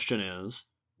follow-up question is,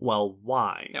 well,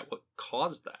 why? Yeah, what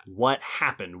caused that? What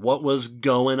happened? What was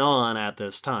going on at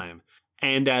this time?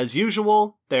 And as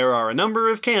usual, there are a number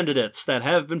of candidates that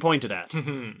have been pointed at.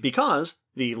 Because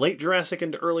the late Jurassic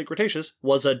and early Cretaceous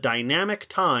was a dynamic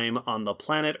time on the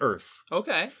planet Earth.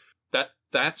 Okay.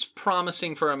 That's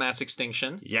promising for a mass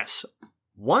extinction. Yes.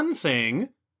 One thing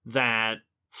that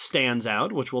stands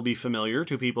out, which will be familiar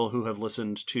to people who have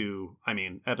listened to,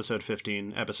 episode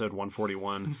 15, episode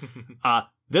 141.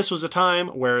 This was a time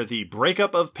where the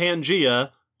breakup of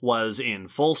Pangaea was in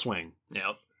full swing.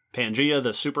 Yep. Pangaea, the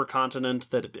supercontinent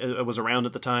that was around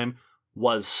at the time,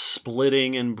 was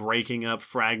splitting and breaking up,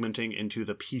 fragmenting into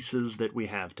the pieces that we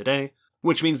have today,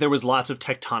 which means there was lots of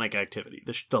tectonic activity.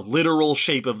 The literal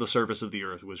shape of the surface of the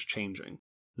Earth was changing.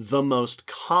 The most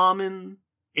common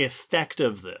effect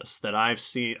of this that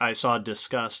I saw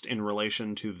discussed in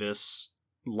relation to this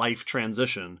life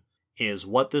transition is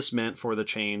what this meant for the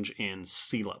change in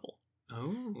sea level.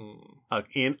 Oh.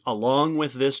 Along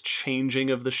with this changing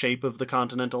of the shape of the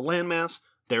continental landmass,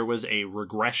 there was a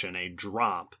regression, a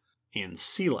drop in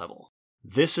sea level.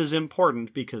 This is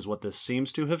important because what this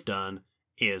seems to have done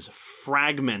is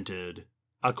fragmented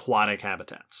aquatic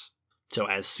habitats. So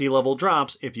as sea level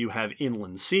drops, if you have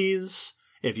inland seas,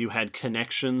 if you had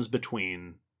connections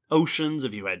between oceans,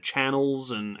 if you had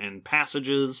channels and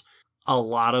passages, a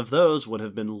lot of those would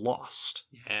have been lost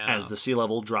as the sea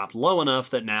level dropped low enough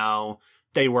that now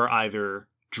they were either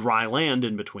dry land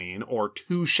in between or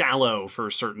too shallow for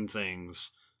certain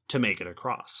things to make it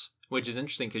across. Which is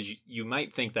interesting because you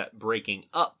might think that breaking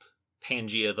up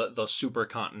Pangaea, the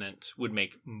supercontinent, would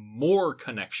make more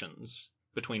connections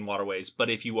between waterways, but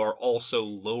if you are also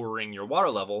lowering your water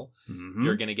level,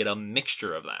 you're going to get a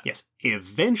mixture of that. Yes,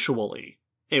 eventually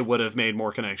it would have made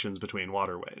more connections between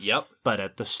waterways. Yep. But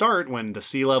at the start, when the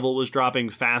sea level was dropping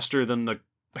faster than the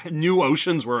new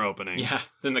oceans were opening. Yeah,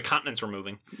 then the continents were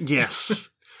moving. Yes.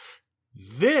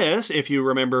 This, if you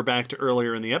remember back to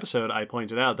earlier in the episode, I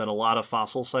pointed out that a lot of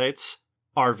fossil sites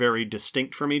are very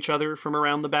distinct from each other from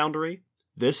around the boundary.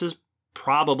 This is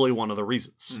probably one of the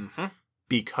reasons. Mm-hmm.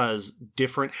 Because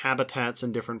different habitats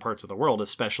in different parts of the world,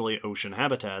 especially ocean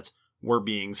habitats, were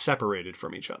being separated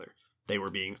from each other. They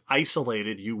were being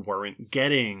isolated. You weren't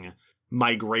getting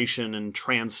migration and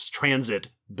transit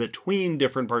between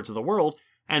different parts of the world.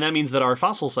 And that means that our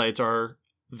fossil sites are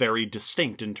very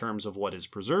distinct in terms of what is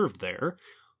preserved there,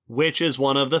 which is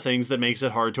one of the things that makes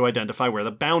it hard to identify where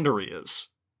the boundary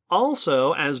is.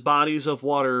 Also, as bodies of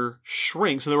water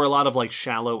shrink, so there were a lot of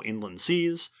shallow inland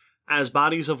seas. As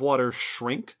bodies of water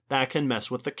shrink, that can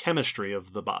mess with the chemistry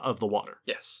of the water.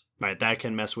 Yes. Right, that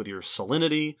can mess with your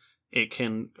salinity. It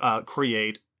can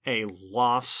create a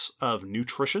loss of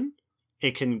nutrition.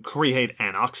 It can create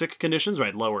anoxic conditions,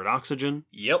 right, lowered oxygen.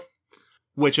 Yep.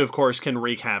 Which, of course, can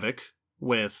wreak havoc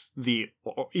with the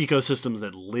ecosystems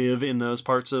that live in those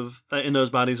in those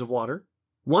bodies of water.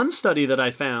 One study that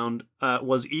I found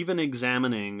was even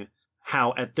examining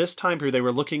how at this time period they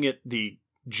were looking at the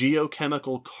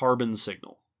geochemical carbon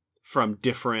signal from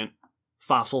different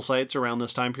fossil sites around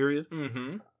this time period.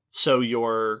 Mm-hmm. So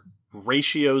your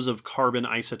ratios of carbon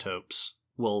isotopes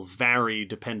will vary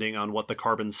depending on what the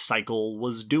carbon cycle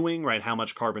was doing, right? How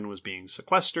much carbon was being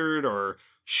sequestered or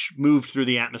moved through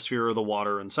the atmosphere or the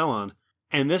water and so on.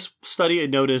 And this study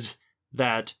had noted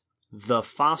that the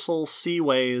fossil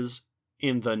seaways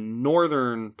in the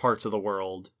northern parts of the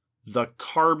world, the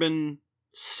carbon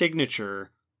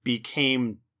signature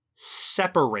became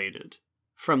separated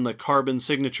from the carbon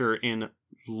signature in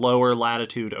lower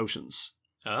latitude oceans.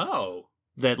 Oh.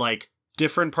 That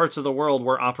different parts of the world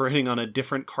were operating on a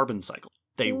different carbon cycle.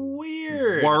 They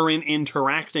Weird. weren't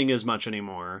interacting as much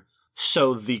anymore.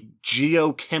 So the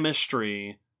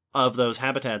geochemistry of those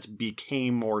habitats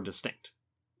became more distinct.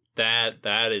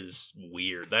 That is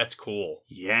weird. That's cool.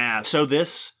 Yeah. So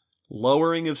this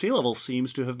lowering of sea level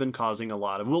seems to have been causing a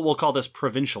lot of, we'll call this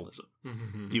provincialism.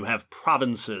 Mm-hmm. You have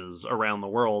provinces around the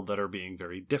world that are being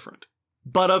very different.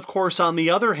 But of course, on the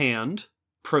other hand,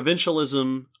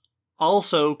 provincialism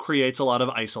also creates a lot of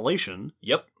isolation.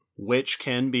 Yep. Which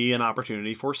can be an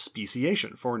opportunity for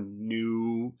speciation, for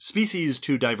new species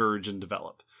to diverge and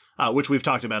develop. Which we've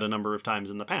talked about a number of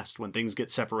times in the past. When things get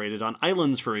separated on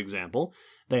islands, for example,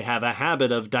 they have a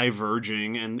habit of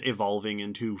diverging and evolving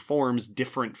into forms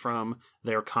different from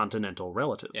their continental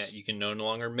relatives. Yeah, you can no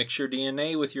longer mix your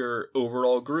DNA with your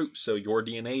overall group, so your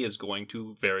DNA is going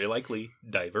to very likely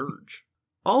diverge.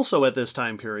 Also at this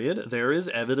time period, there is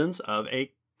evidence of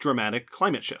a dramatic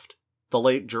climate shift. The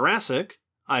late Jurassic,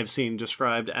 I've seen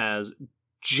described as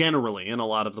generally, in a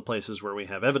lot of the places where we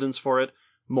have evidence for it,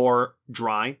 more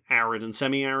dry, arid, and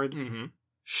semi-arid. Mm-hmm.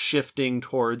 shifting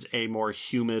towards a more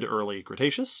humid early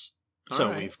Cretaceous. So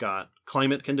All right. we've got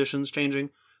climate conditions changing.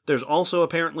 There's also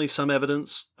apparently some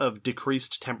evidence of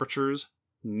decreased temperatures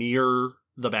near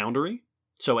the boundary.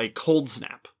 So a cold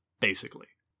snap, basically.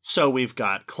 So we've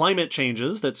got climate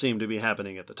changes that seem to be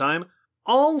happening at the time.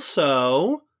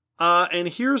 Also, and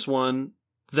here's one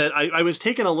that I was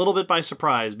taken a little bit by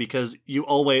surprise because you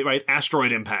always, right,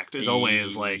 asteroid impact is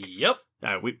always like, Yep.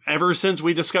 Ever since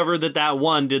we discovered that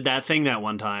one did that thing that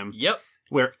one time, Yep.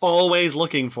 we're always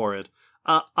looking for it.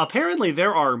 Apparently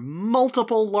there are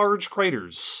multiple large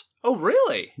craters Oh,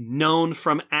 really? known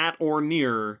from at or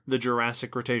near the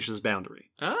Jurassic-Cretaceous boundary.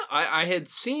 I had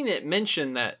seen it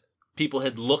mentioned that people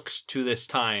had looked to this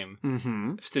time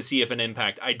Mm-hmm. to see if an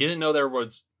impact. I didn't know there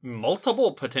was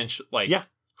multiple potential, like... Yeah.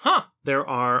 Huh. There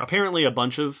are apparently a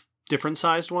bunch of different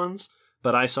sized ones,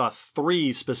 but I saw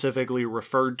 3 specifically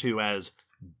referred to as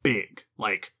big.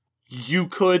 Like, you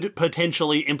could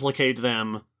potentially implicate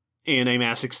them in a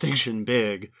mass extinction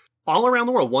big. All around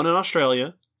the world. One in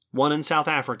Australia, one in South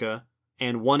Africa,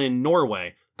 and one in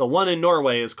Norway. The one in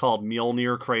Norway is called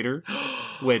Mjolnir Crater,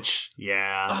 which,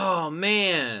 yeah. Oh,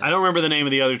 man. I don't remember the name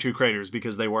of the other 2 craters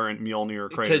because they weren't Mjolnir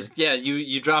Crater. Because, yeah,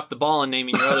 you dropped the ball in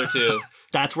naming your other 2.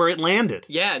 That's where it landed.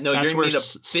 Yeah, no, That's you're where going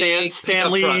to need a big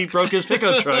Stanley pickup truck. broke his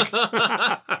pickup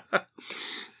truck.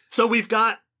 So we've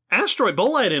got asteroid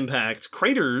bolide impact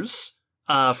craters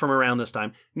from around this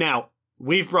time. Now,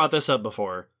 we've brought this up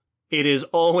before. It is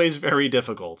always very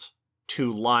difficult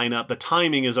to line up. The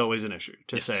timing is always an issue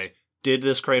to Yes. say, did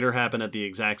this crater happen at the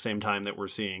exact same time that we're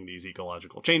seeing these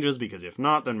ecological changes? Because if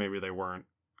not, then maybe they weren't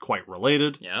quite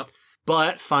related. Yeah.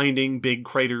 But finding big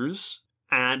craters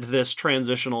at this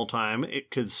transitional time, it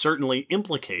could certainly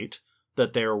implicate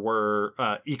that there were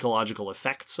ecological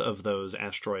effects of those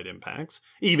asteroid impacts,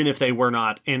 even if they were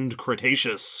not end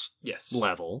Cretaceous Yes.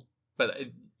 level. But,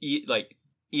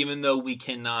 even though we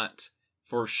cannot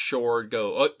for sure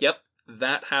go, oh, yep,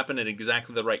 that happened at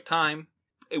exactly the right time,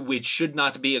 which should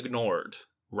not be ignored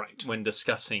Right. when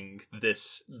discussing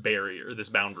this barrier, this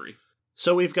boundary.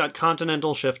 So we've got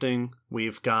continental shifting,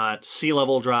 we've got sea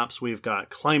level drops, we've got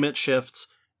climate shifts,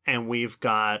 and we've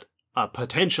got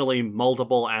potentially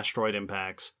multiple asteroid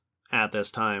impacts at this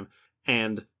time.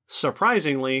 And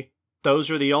surprisingly,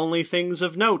 those are the only things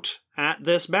of note at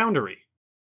this boundary.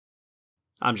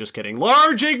 I'm just kidding.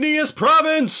 Large igneous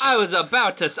province! I was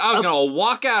going to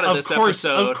walk out of this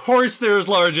episode. Of course there's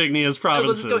large igneous I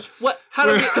was provinces. going, what?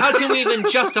 How can we even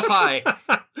justify?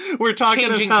 We're talking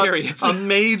Changing about periods. a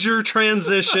major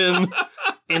transition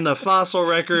in the fossil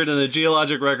record and the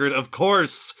geologic record. Of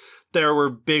course, there were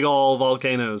big ol'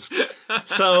 volcanoes.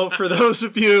 So, for those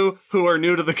of you who are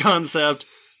new to the concept,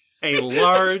 a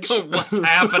large... What's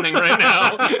happening right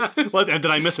now? What, did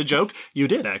I miss a joke? You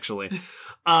did, actually.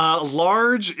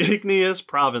 Large igneous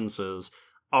provinces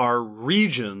are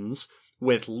regions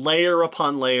with layer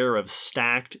upon layer of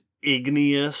stacked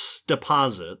igneous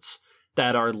deposits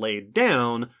that are laid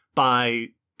down by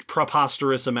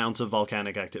preposterous amounts of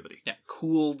volcanic activity. Yeah,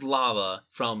 cooled lava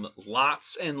from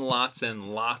lots and lots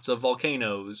and lots of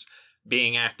volcanoes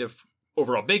being active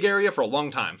over a big area for a long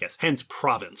time. Yes, hence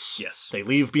province. Yes. They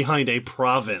leave behind a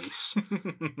province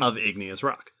of igneous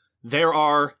rock. There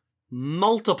are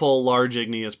multiple large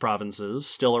igneous provinces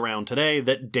still around today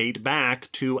that date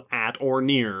back to at or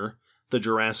near the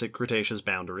Jurassic-Cretaceous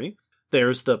boundary.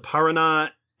 There's the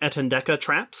Parana-Etendeka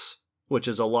Traps, which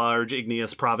is a large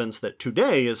igneous province that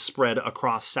today is spread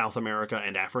across South America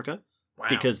and Africa, Wow.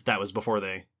 because that was before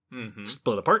they Mhm.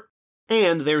 split apart.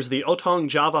 And there's the Otong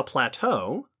Java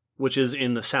Plateau, which is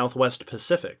in the Southwest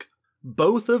Pacific.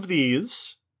 Both of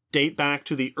these date back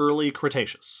to the early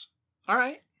Cretaceous. All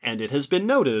right. And it has been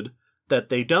noted that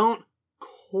they don't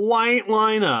quite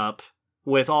line up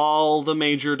with all the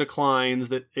major declines,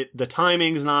 that the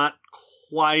timing's not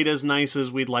quite as nice as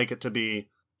we'd like it to be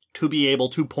able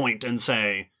to point and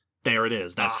say, there it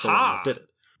is, that's the one that did it.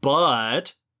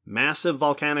 But massive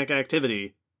volcanic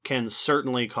activity can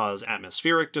certainly cause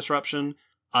atmospheric disruption.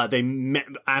 They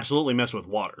absolutely mess with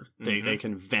water. They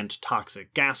can vent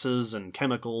toxic gases and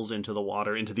chemicals into the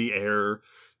water, into the air.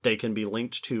 They can be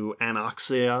linked to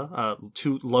anoxia,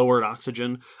 to lowered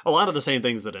oxygen. A lot of the same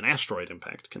things that an asteroid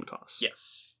impact can cause.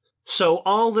 Yes. So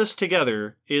all this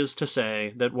together is to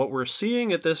say that what we're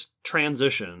seeing at this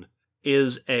transition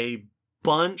is a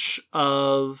bunch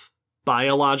of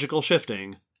biological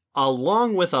shifting,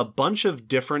 along with a bunch of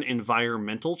different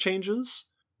environmental changes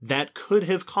that could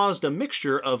have caused a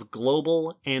mixture of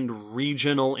global and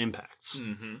regional impacts.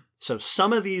 Mm-hmm. So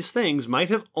some of these things might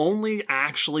have only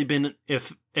actually been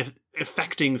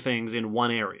affecting things in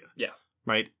one area. Yeah.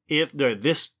 Right? If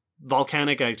this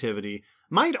volcanic activity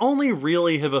might only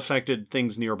really have affected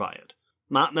things nearby it.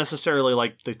 Not necessarily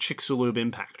like the Chicxulub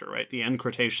impactor, right? The end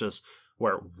Cretaceous,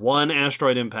 where one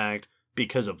asteroid impact,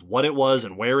 because of what it was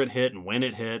and where it hit and when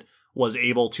it hit, was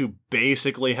able to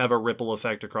basically have a ripple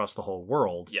effect across the whole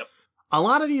world. Yep. A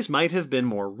lot of these might have been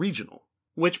more regional,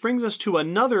 which brings us to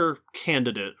another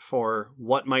candidate for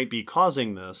what might be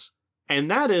causing this, and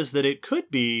that is that it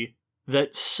could be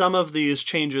that some of these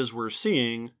changes we're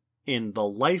seeing in the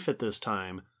life at this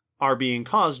time are being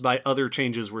caused by other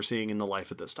changes we're seeing in the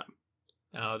life at this time.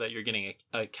 Oh, that you're getting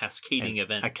a cascading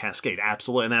event. A cascade,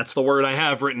 absolutely. And that's the word I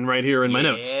have written right here in my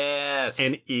notes. Yes.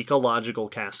 An ecological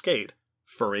cascade.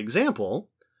 For example,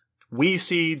 we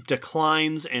see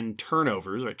declines and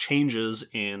turnovers, or changes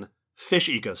in fish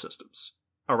ecosystems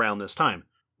around this time.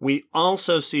 We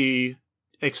also see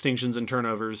extinctions and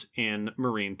turnovers in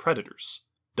marine predators.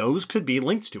 Those could be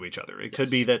linked to each other. It could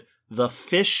be that the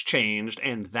fish changed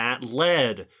and that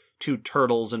led to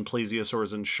turtles and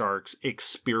plesiosaurs and sharks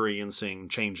experiencing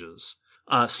changes.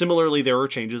 Similarly, there are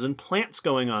changes in plants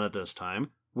going on at this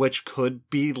time, which could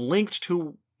be linked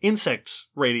to insect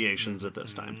radiations at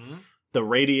this time. The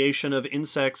radiation of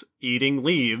insects eating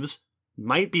leaves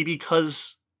might be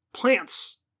because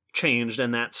plants changed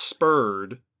and that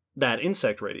spurred that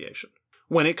insect radiation.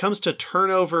 When it comes to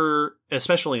turnover,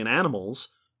 especially in animals,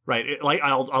 right?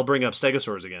 I'll bring up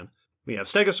stegosaurs again. We have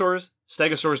stegosaurs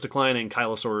decline, and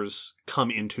chylosaurs come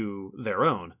into their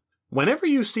own. Whenever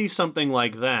you see something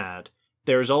like that,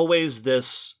 there's always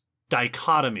this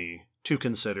dichotomy to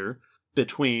consider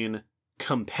between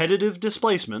competitive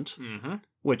displacement,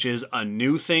 which is a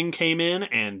new thing came in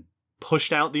and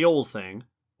pushed out the old thing,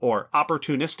 or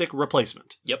opportunistic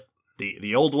replacement. Yep.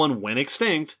 The old one went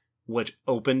extinct, which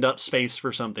opened up space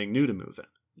for something new to move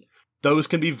in. Those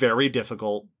can be very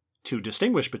difficult to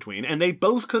distinguish between, and they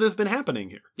both could have been happening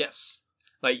here. Yes.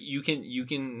 Like, you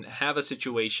can have a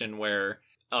situation where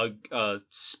a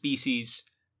species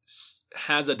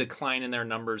has a decline in their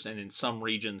numbers and in some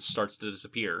regions starts to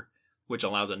disappear, which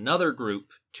allows another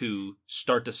group to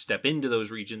start to step into those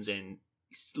regions and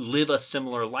live a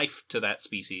similar life to that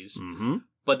species.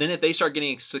 But then if they start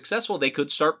getting successful, they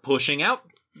could start pushing out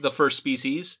the first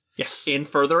species in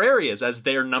further areas as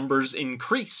their numbers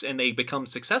increase and they become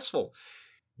successful.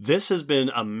 This has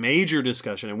been a major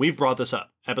discussion, and we've brought this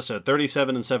up. Episode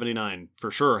 37 and 79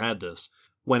 for sure had this.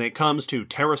 When it comes to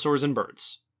pterosaurs and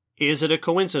birds, is it a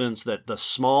coincidence that the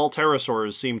small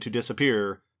pterosaurs seem to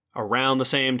disappear around the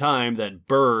same time that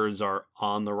birds are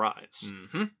on the rise?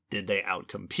 Did they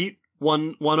outcompete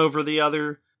one over the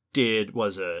other?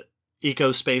 Was a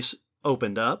ecospace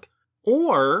opened up?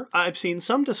 Or I've seen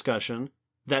some discussion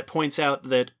that points out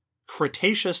that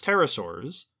Cretaceous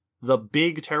pterosaurs, the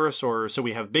big pterosaurs, so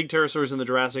we have big pterosaurs in the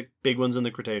Jurassic, big ones in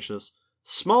the Cretaceous,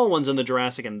 small ones in the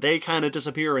Jurassic, and they kind of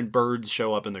disappear and birds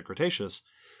show up in the Cretaceous.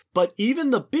 But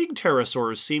even the big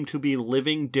pterosaurs seem to be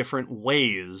living different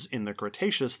ways in the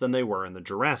Cretaceous than they were in the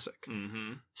Jurassic.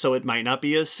 So it might not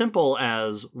be as simple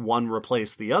as one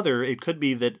replaced the other. It could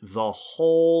be that the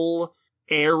whole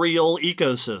aerial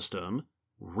ecosystem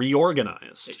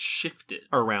reorganized. It shifted.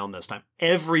 Around this time.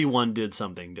 Everyone did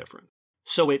something different.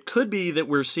 So it could be that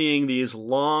we're seeing these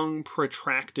long,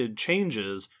 protracted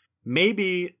changes.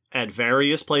 Maybe at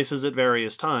various places at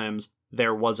various times,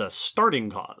 there was a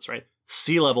starting cause, right?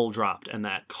 Sea level dropped, and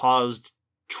that caused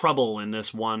trouble in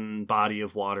this one body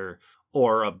of water.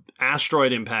 Or an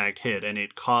asteroid impact hit, and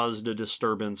it caused a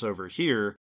disturbance over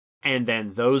here. And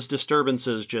then those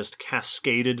disturbances just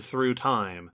cascaded through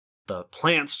time. The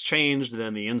plants changed,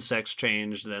 then the insects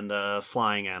changed, then the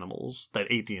flying animals that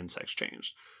ate the insects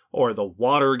changed. Or the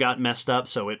water got messed up,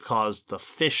 so it caused the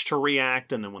fish to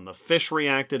react, and then when the fish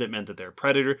reacted, it meant that they're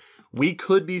predator. We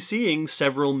could be seeing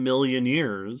several million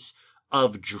years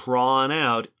of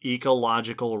drawn-out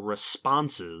ecological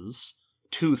responses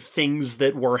to things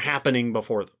that were happening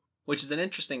before them. Which is an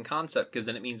interesting concept, because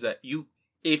then it means that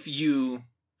if you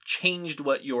changed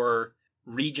what your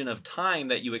region of time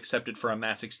that you accepted for a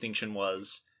mass extinction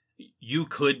was, you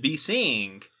could be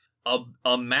seeing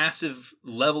a massive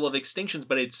level of extinctions,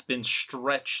 but it's been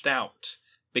stretched out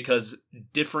because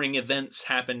differing events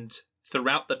happened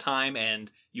throughout the time, and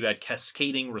you had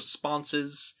cascading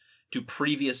responses to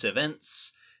previous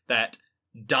events that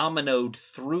dominoed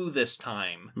through this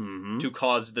time to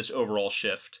cause this overall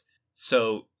shift.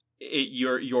 So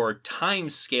your time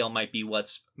scale might be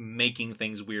what's making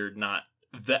things weird, not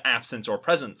the absence or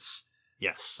presence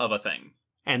of a thing.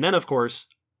 And then, of course,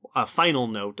 a final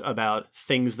note about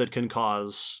things that can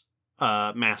cause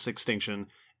mass extinction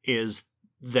is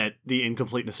that the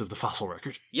incompleteness of the fossil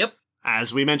record. Yep.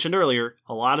 As we mentioned earlier,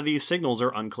 a lot of these signals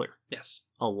are unclear. Yes.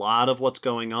 A lot of what's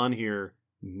going on here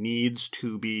needs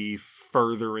to be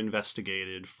further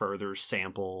investigated, further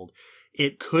sampled.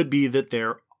 It could be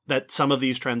that some of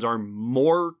these trends are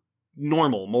more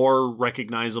normal, more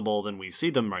recognizable than we see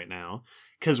them right now,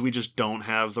 because we just don't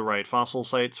have the right fossil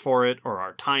sites for it, or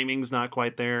our timing's not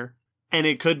quite there. And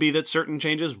it could be that certain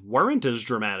changes weren't as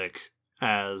dramatic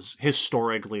as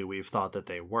historically we've thought that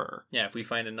they were. Yeah, if we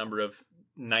find a number of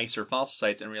nicer fossil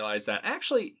sites and realize that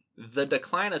actually the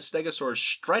decline of stegosaurs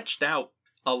stretched out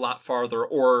a lot farther,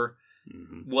 or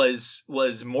was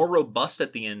more robust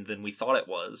at the end than we thought it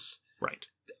was. Right.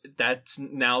 That's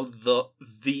now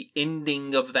the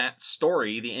ending of that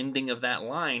story, the ending of that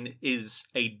line is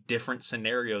a different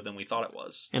scenario than we thought it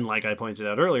was. And like I pointed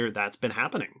out earlier, that's been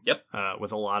happening. Yep.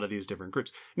 With a lot of these different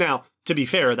groups. Now, to be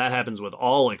fair, that happens with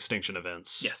all extinction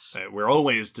events. Yes. We're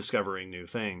always discovering new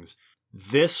things.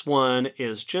 This one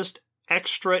is just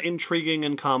extra intriguing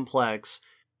and complex.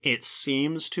 It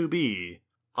seems to be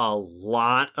a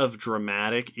lot of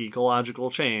dramatic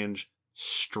ecological change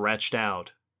stretched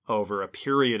out over a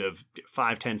period of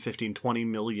 5, 10, 15, 20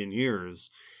 million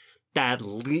years that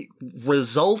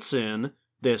results in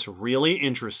this really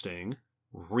interesting,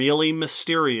 really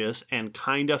mysterious, and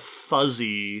kind of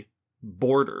fuzzy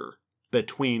border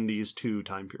between these two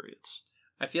time periods.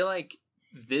 I feel like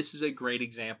this is a great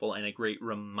example and a great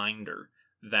reminder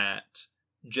that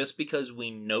just because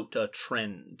we note a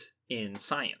trend in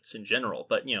science in general,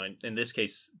 but in this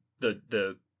case,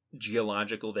 the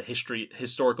geological,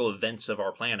 historical events of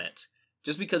our planet,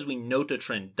 just because we note a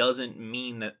trend doesn't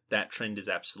mean that that trend is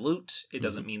absolute. It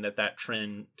doesn't mean that that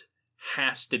trend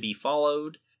has to be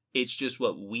followed. It's just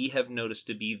what we have noticed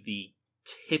to be the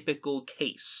typical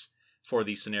case for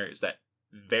these scenarios, that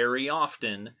very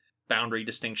often boundary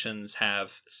distinctions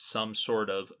have some sort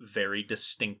of very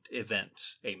distinct event,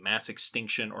 a mass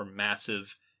extinction or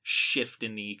massive shift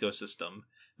in the ecosystem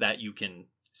that you can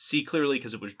see clearly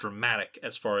because it was dramatic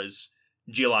as far as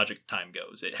geologic time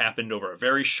goes. It happened over a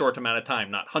very short amount of time,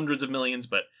 not hundreds of millions,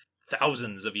 but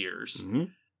thousands of years.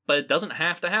 But it doesn't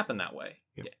have to happen that way.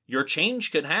 Yep. Your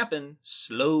change could happen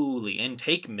slowly and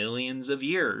take millions of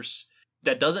years.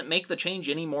 That doesn't make the change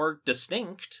any more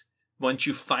distinct once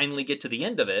you finally get to the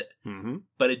end of it,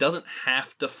 but it doesn't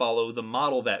have to follow the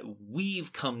model that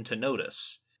we've come to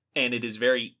notice. And it is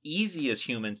very easy as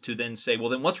humans to then say, well,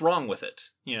 then what's wrong with it?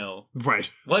 Right.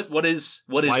 What is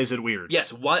why is it weird?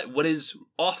 Yes. What is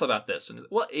off about this? And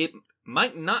it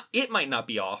might not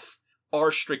be off.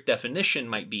 Our strict definition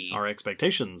might be our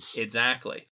expectations.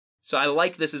 Exactly. So I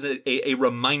like this as a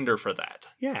reminder for that.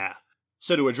 Yeah.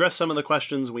 So to address some of the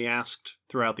questions we asked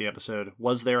throughout the episode,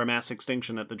 was there a mass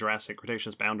extinction at the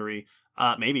Jurassic-Cretaceous boundary?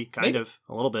 Maybe, kind of,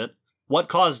 a little bit. What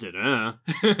caused it?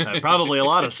 Probably a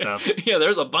lot of stuff. Yeah,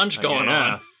 there's a bunch going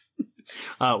on.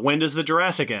 When does the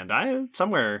Jurassic end?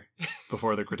 Somewhere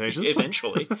before the Cretaceous.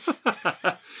 Eventually.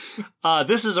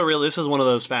 This is one of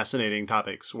those fascinating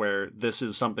topics where this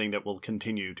is something that will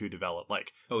continue to develop.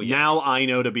 Now I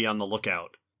know to be on the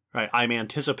lookout. Right, I'm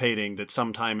anticipating that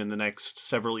sometime in the next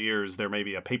several years there may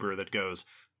be a paper that goes,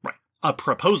 right, a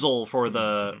proposal for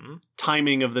the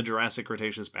timing of the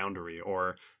Jurassic-Cretaceous boundary,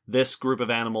 or this group of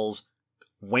animals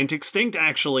went extinct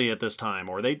actually at this time,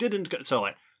 or they didn't. So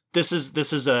this is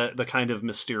the kind of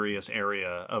mysterious area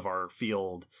of our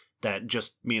field that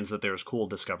just means that there's cool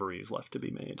discoveries left to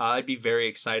be made. I'd be very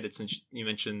excited, since you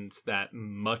mentioned that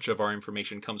much of our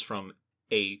information comes from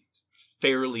a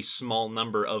fairly small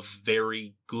number of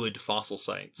very good fossil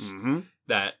sites,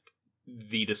 that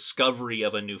the discovery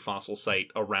of a new fossil site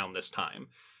around this time.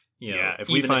 If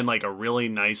we find a really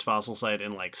nice fossil site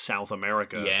in South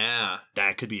America,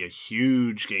 that could be a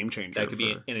huge game changer. That could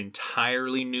be an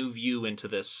entirely new view into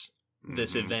this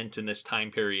event in this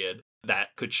time period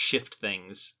that could shift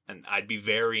things, and I'd be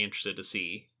very interested to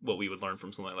see what we would learn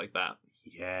from something like that.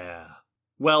 Yeah.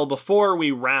 Well, before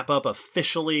we wrap up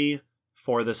officially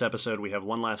for this episode, we have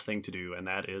one last thing to do, and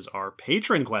that is our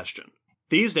patron question.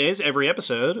 These days, every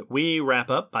episode, we wrap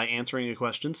up by answering a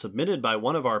question submitted by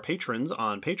one of our patrons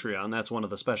on Patreon. That's one of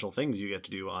the special things you get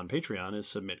to do on Patreon, is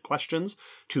submit questions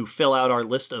to fill out our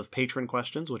list of patron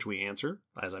questions, which we answer,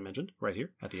 as I mentioned, right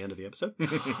here at the end of the episode.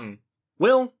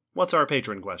 Will, what's our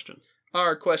patron question?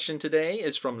 Our question today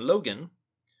is from Logan,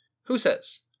 who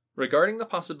says, regarding the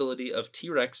possibility of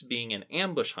T-Rex being an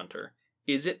ambush hunter,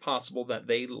 is it possible that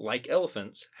they, like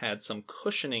elephants, had some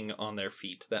cushioning on their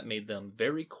feet that made them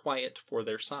very quiet for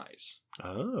their size?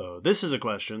 Oh, this is a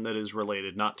question that is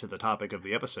related not to the topic of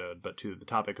the episode, but to the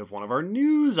topic of one of our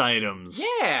news items.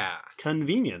 Yeah!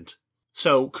 Convenient.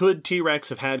 So, could T-Rex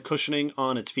have had cushioning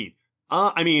on its feet?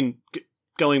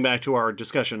 Going back to our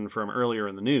discussion from earlier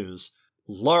in the news,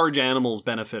 large animals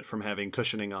benefit from having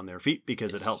cushioning on their feet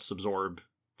because it helps absorb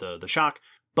the shock.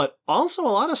 But also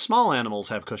a lot of small animals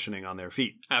have cushioning on their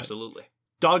feet. Absolutely.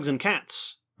 Dogs and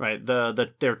cats, right?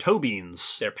 Their toe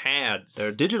beans. Their pads.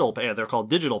 They're called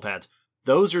digital pads.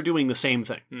 Those are doing the same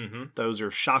thing. Mm-hmm. Those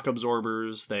are shock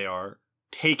absorbers. They are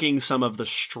taking some of the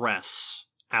stress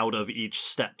out of each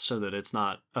step so that it's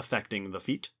not affecting the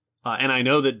feet. And I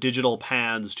know that digital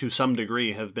pads, to some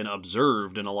degree, have been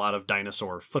observed in a lot of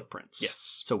dinosaur footprints.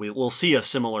 Yes. So we'll see a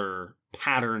similar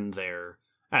pattern there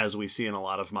as we see in a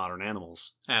lot of modern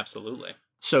animals. Absolutely.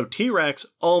 So T-Rex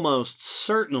almost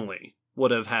certainly would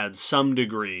have had some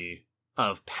degree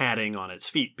of padding on its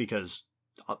feet, because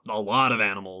a lot of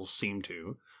animals seem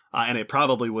to. And it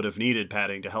probably would have needed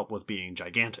padding to help with being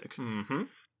gigantic. Mm-hmm.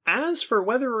 As for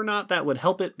whether or not that would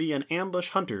help it be an ambush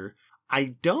hunter,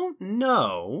 I don't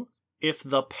know if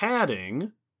the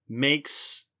padding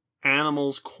makes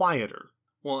animals quieter.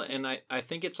 Well, and I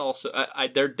think it's also...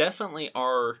 there definitely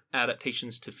are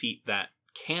adaptations to feet that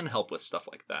can help with stuff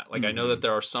like that. Like, I know that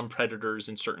there are some predators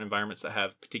in certain environments that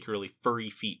have particularly furry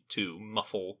feet to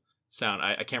muffle sound.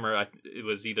 I can't remember. It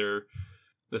was either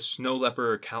the snow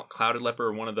leopard or clouded leopard,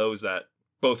 or one of those that,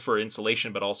 both for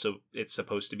insulation, but also it's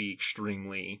supposed to be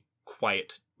extremely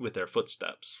quiet with their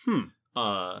footsteps.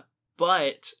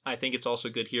 But I think it's also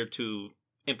good here to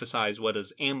emphasize, what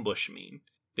does ambush mean?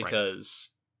 Because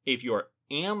if you're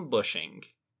ambushing,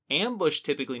 ambush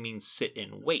typically means sit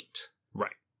and wait.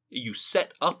 Right. You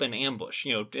set up an ambush,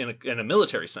 in a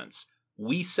military sense.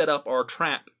 We set up our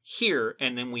trap here,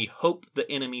 and then we hope the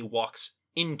enemy walks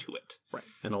into it. Right.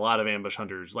 And a lot of ambush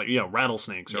hunters, like,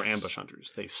 rattlesnakes are ambush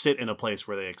hunters. They sit in a place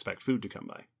where they expect food to come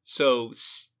by. So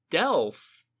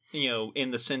stealth,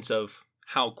 in the sense of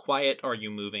how quiet are you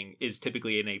moving, is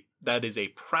typically that is a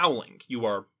prowling. You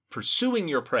are pursuing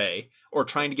your prey or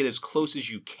trying to get as close as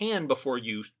you can before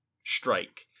you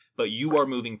strike, but you are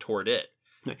moving toward it.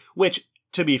 Which,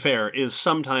 to be fair, is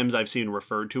sometimes I've seen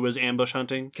referred to as ambush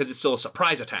hunting. Because it's still a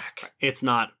surprise attack. It's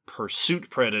not pursuit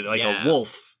predator, like a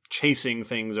wolf chasing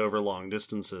things over long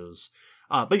distances.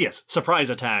 But yes, surprise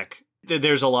attack.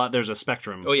 There's a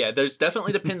spectrum. Oh yeah, there's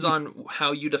definitely depends on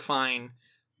how you define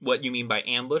what you mean by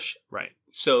ambush. Right.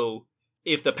 So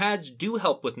if the pads do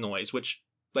help with noise, which,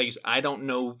 like, I don't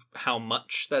know how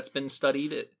much that's been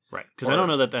studied. Right, because I don't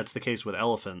know that that's the case with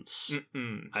elephants.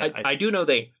 I do know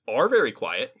they are very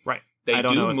quiet. Right. They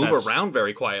do move around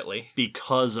very quietly.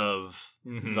 Because of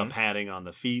the padding on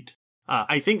the feet.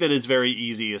 I think that it's very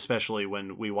easy, especially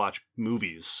when we watch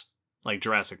movies. Like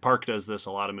Jurassic Park does this,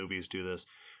 a lot of movies do this,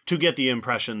 to get the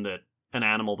impression that an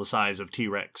animal the size of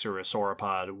T-Rex or a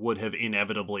sauropod would have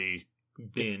inevitably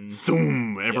been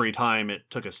thoom every time it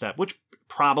took a step, which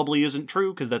probably isn't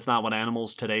true, because that's not what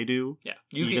animals today do. Yeah.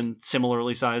 Even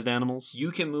similarly sized animals.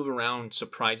 You can move around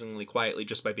surprisingly quietly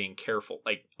just by being careful.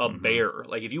 Like a bear.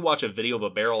 Like, if you watch a video of a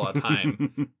bear all the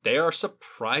time, they are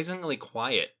surprisingly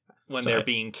quiet when they're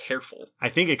being careful. I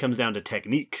think it comes down to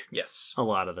technique. Yes. A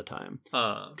lot of the time.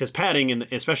 Because padding,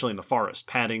 especially in the forest,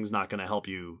 padding's not going to help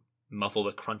you muffle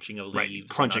the crunching of leaves. Right.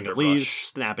 Crunching of leaves,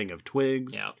 snapping of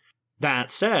twigs. Yeah.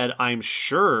 That said, I'm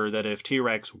sure that if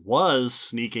T-Rex was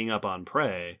sneaking up on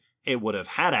prey, it would have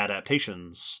had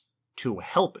adaptations to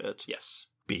help it. Yes.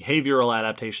 Behavioral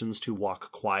adaptations to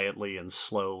walk quietly and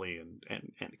slowly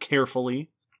and carefully.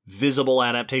 Visible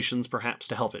adaptations, perhaps,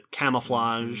 to help it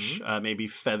camouflage. Maybe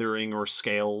feathering or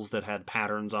scales that had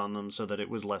patterns on them so that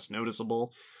it was less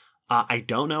noticeable. I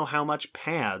don't know how much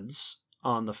pads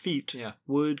on the feet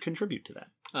would contribute to that.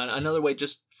 Another way,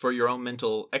 just for your own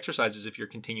mental exercises, if you're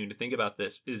continuing to think about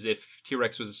this, is if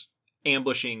T-Rex was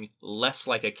ambushing less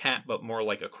like a cat but more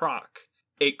like a croc,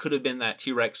 it could have been that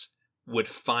T-Rex would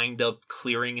find a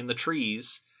clearing in the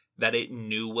trees that it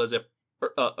knew was a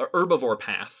herbivore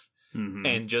path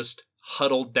and just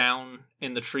huddled down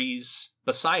in the trees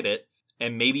beside it.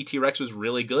 And maybe T-Rex was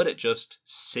really good at just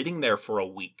sitting there for a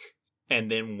week.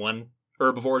 And then when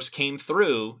herbivores came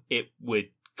through, it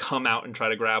would come out and try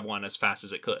to grab one as fast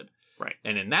as it could. Right.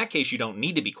 And in that case, you don't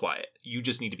need to be quiet. You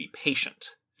just need to be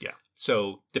patient. Yeah.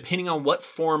 So depending on what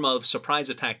form of surprise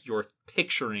attack you're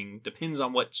picturing, depends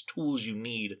on what tools you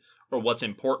need or what's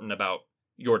important about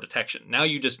your detection. Now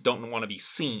you just don't want to be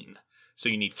seen. So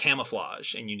you need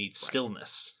camouflage and you need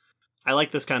stillness. I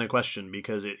like this kind of question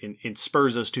because it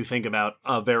spurs us to think about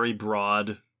a very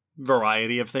broad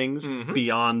variety of things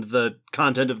beyond the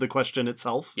content of the question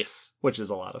itself. Yes. Which is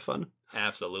a lot of fun.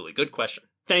 Absolutely. Good question.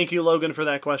 Thank you, Logan, for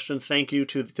that question. Thank you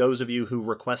to those of you who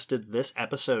requested this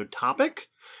episode topic.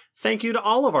 Thank you to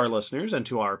all of our listeners and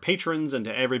to our patrons and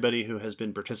to everybody who has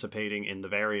been participating in the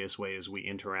various ways we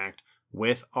interact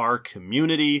with our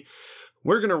community.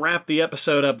 We're going to wrap the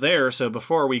episode up there, so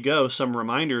before we go, some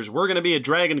reminders. We're going to be at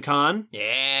Dragon Con.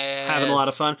 Yes. Having a lot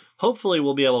of fun. Hopefully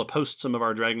we'll be able to post some of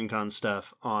our Dragon Con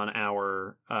stuff on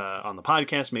our on the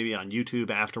podcast, maybe on YouTube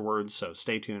afterwards, so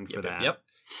stay tuned for that. Yep.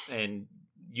 And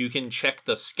you can check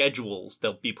the schedules.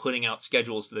 They'll be putting out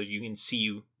schedules so that you can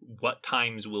see what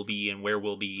times we'll be and where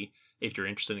we'll be if you're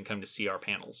interested in coming to see our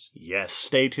panels. Yes,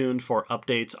 stay tuned for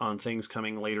updates on things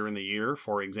coming later in the year.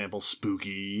 For example,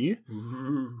 Spooky,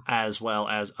 as well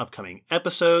as upcoming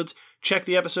episodes. Check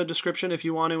the episode description if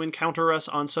you want to encounter us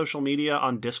on social media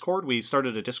on Discord. We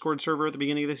started a Discord server at the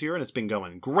beginning of this year, and it's been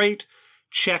going great.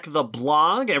 Check the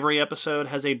blog. Every episode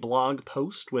has a blog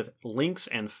post with links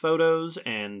and photos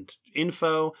and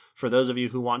info for those of you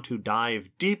who want to dive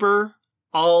deeper.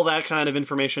 All that kind of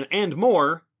information and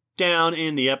more down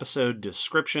in the episode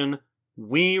description.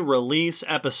 We release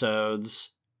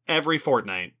episodes every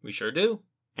fortnight. We sure do.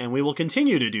 And we will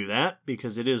continue to do that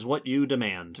because it is what you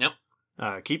demand.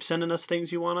 Yep. Keep sending us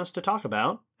things you want us to talk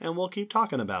about, and we'll keep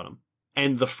talking about them.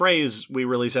 And the phrase "we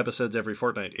release episodes every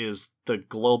fortnight" is the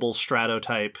global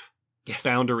stratotype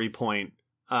boundary point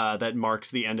that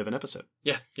marks the end of an episode.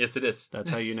 Yeah, yes, it is.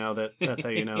 That's how you know that. That's how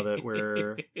you know that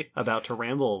we're about to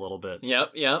ramble a little bit.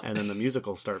 Yep. And then the music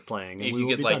will start playing, and if we you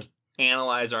will could be done.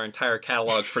 Analyze our entire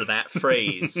catalog for that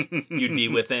phrase, you'd be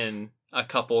within a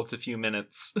couple to few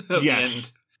minutes of the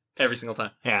end every single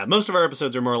time. Yeah, most of our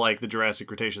episodes are more like the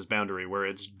Jurassic-Cretaceous boundary, where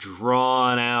it's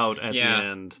drawn out at the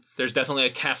end. There's definitely a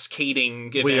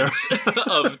cascading event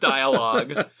of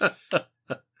dialogue.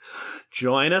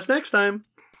 Join us next time.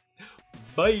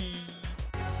 Bye.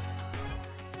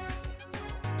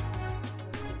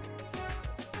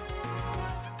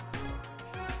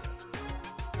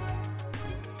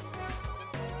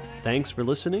 Thanks for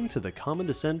listening to the Common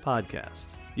Descent podcast.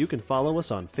 You can follow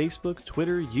us on Facebook,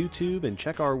 Twitter, YouTube, and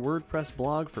check our WordPress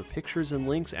blog for pictures and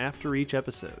links after each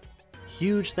episode.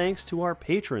 Huge thanks to our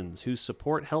patrons whose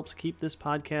support helps keep this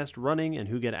podcast running and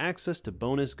who get access to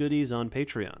bonus goodies on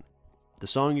Patreon. The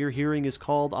song you're hearing is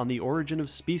called On the Origin of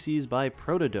Species by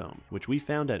Protodome, which we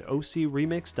found at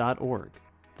ocremix.org.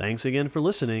 Thanks again for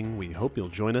listening. We hope you'll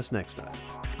join us next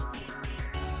time.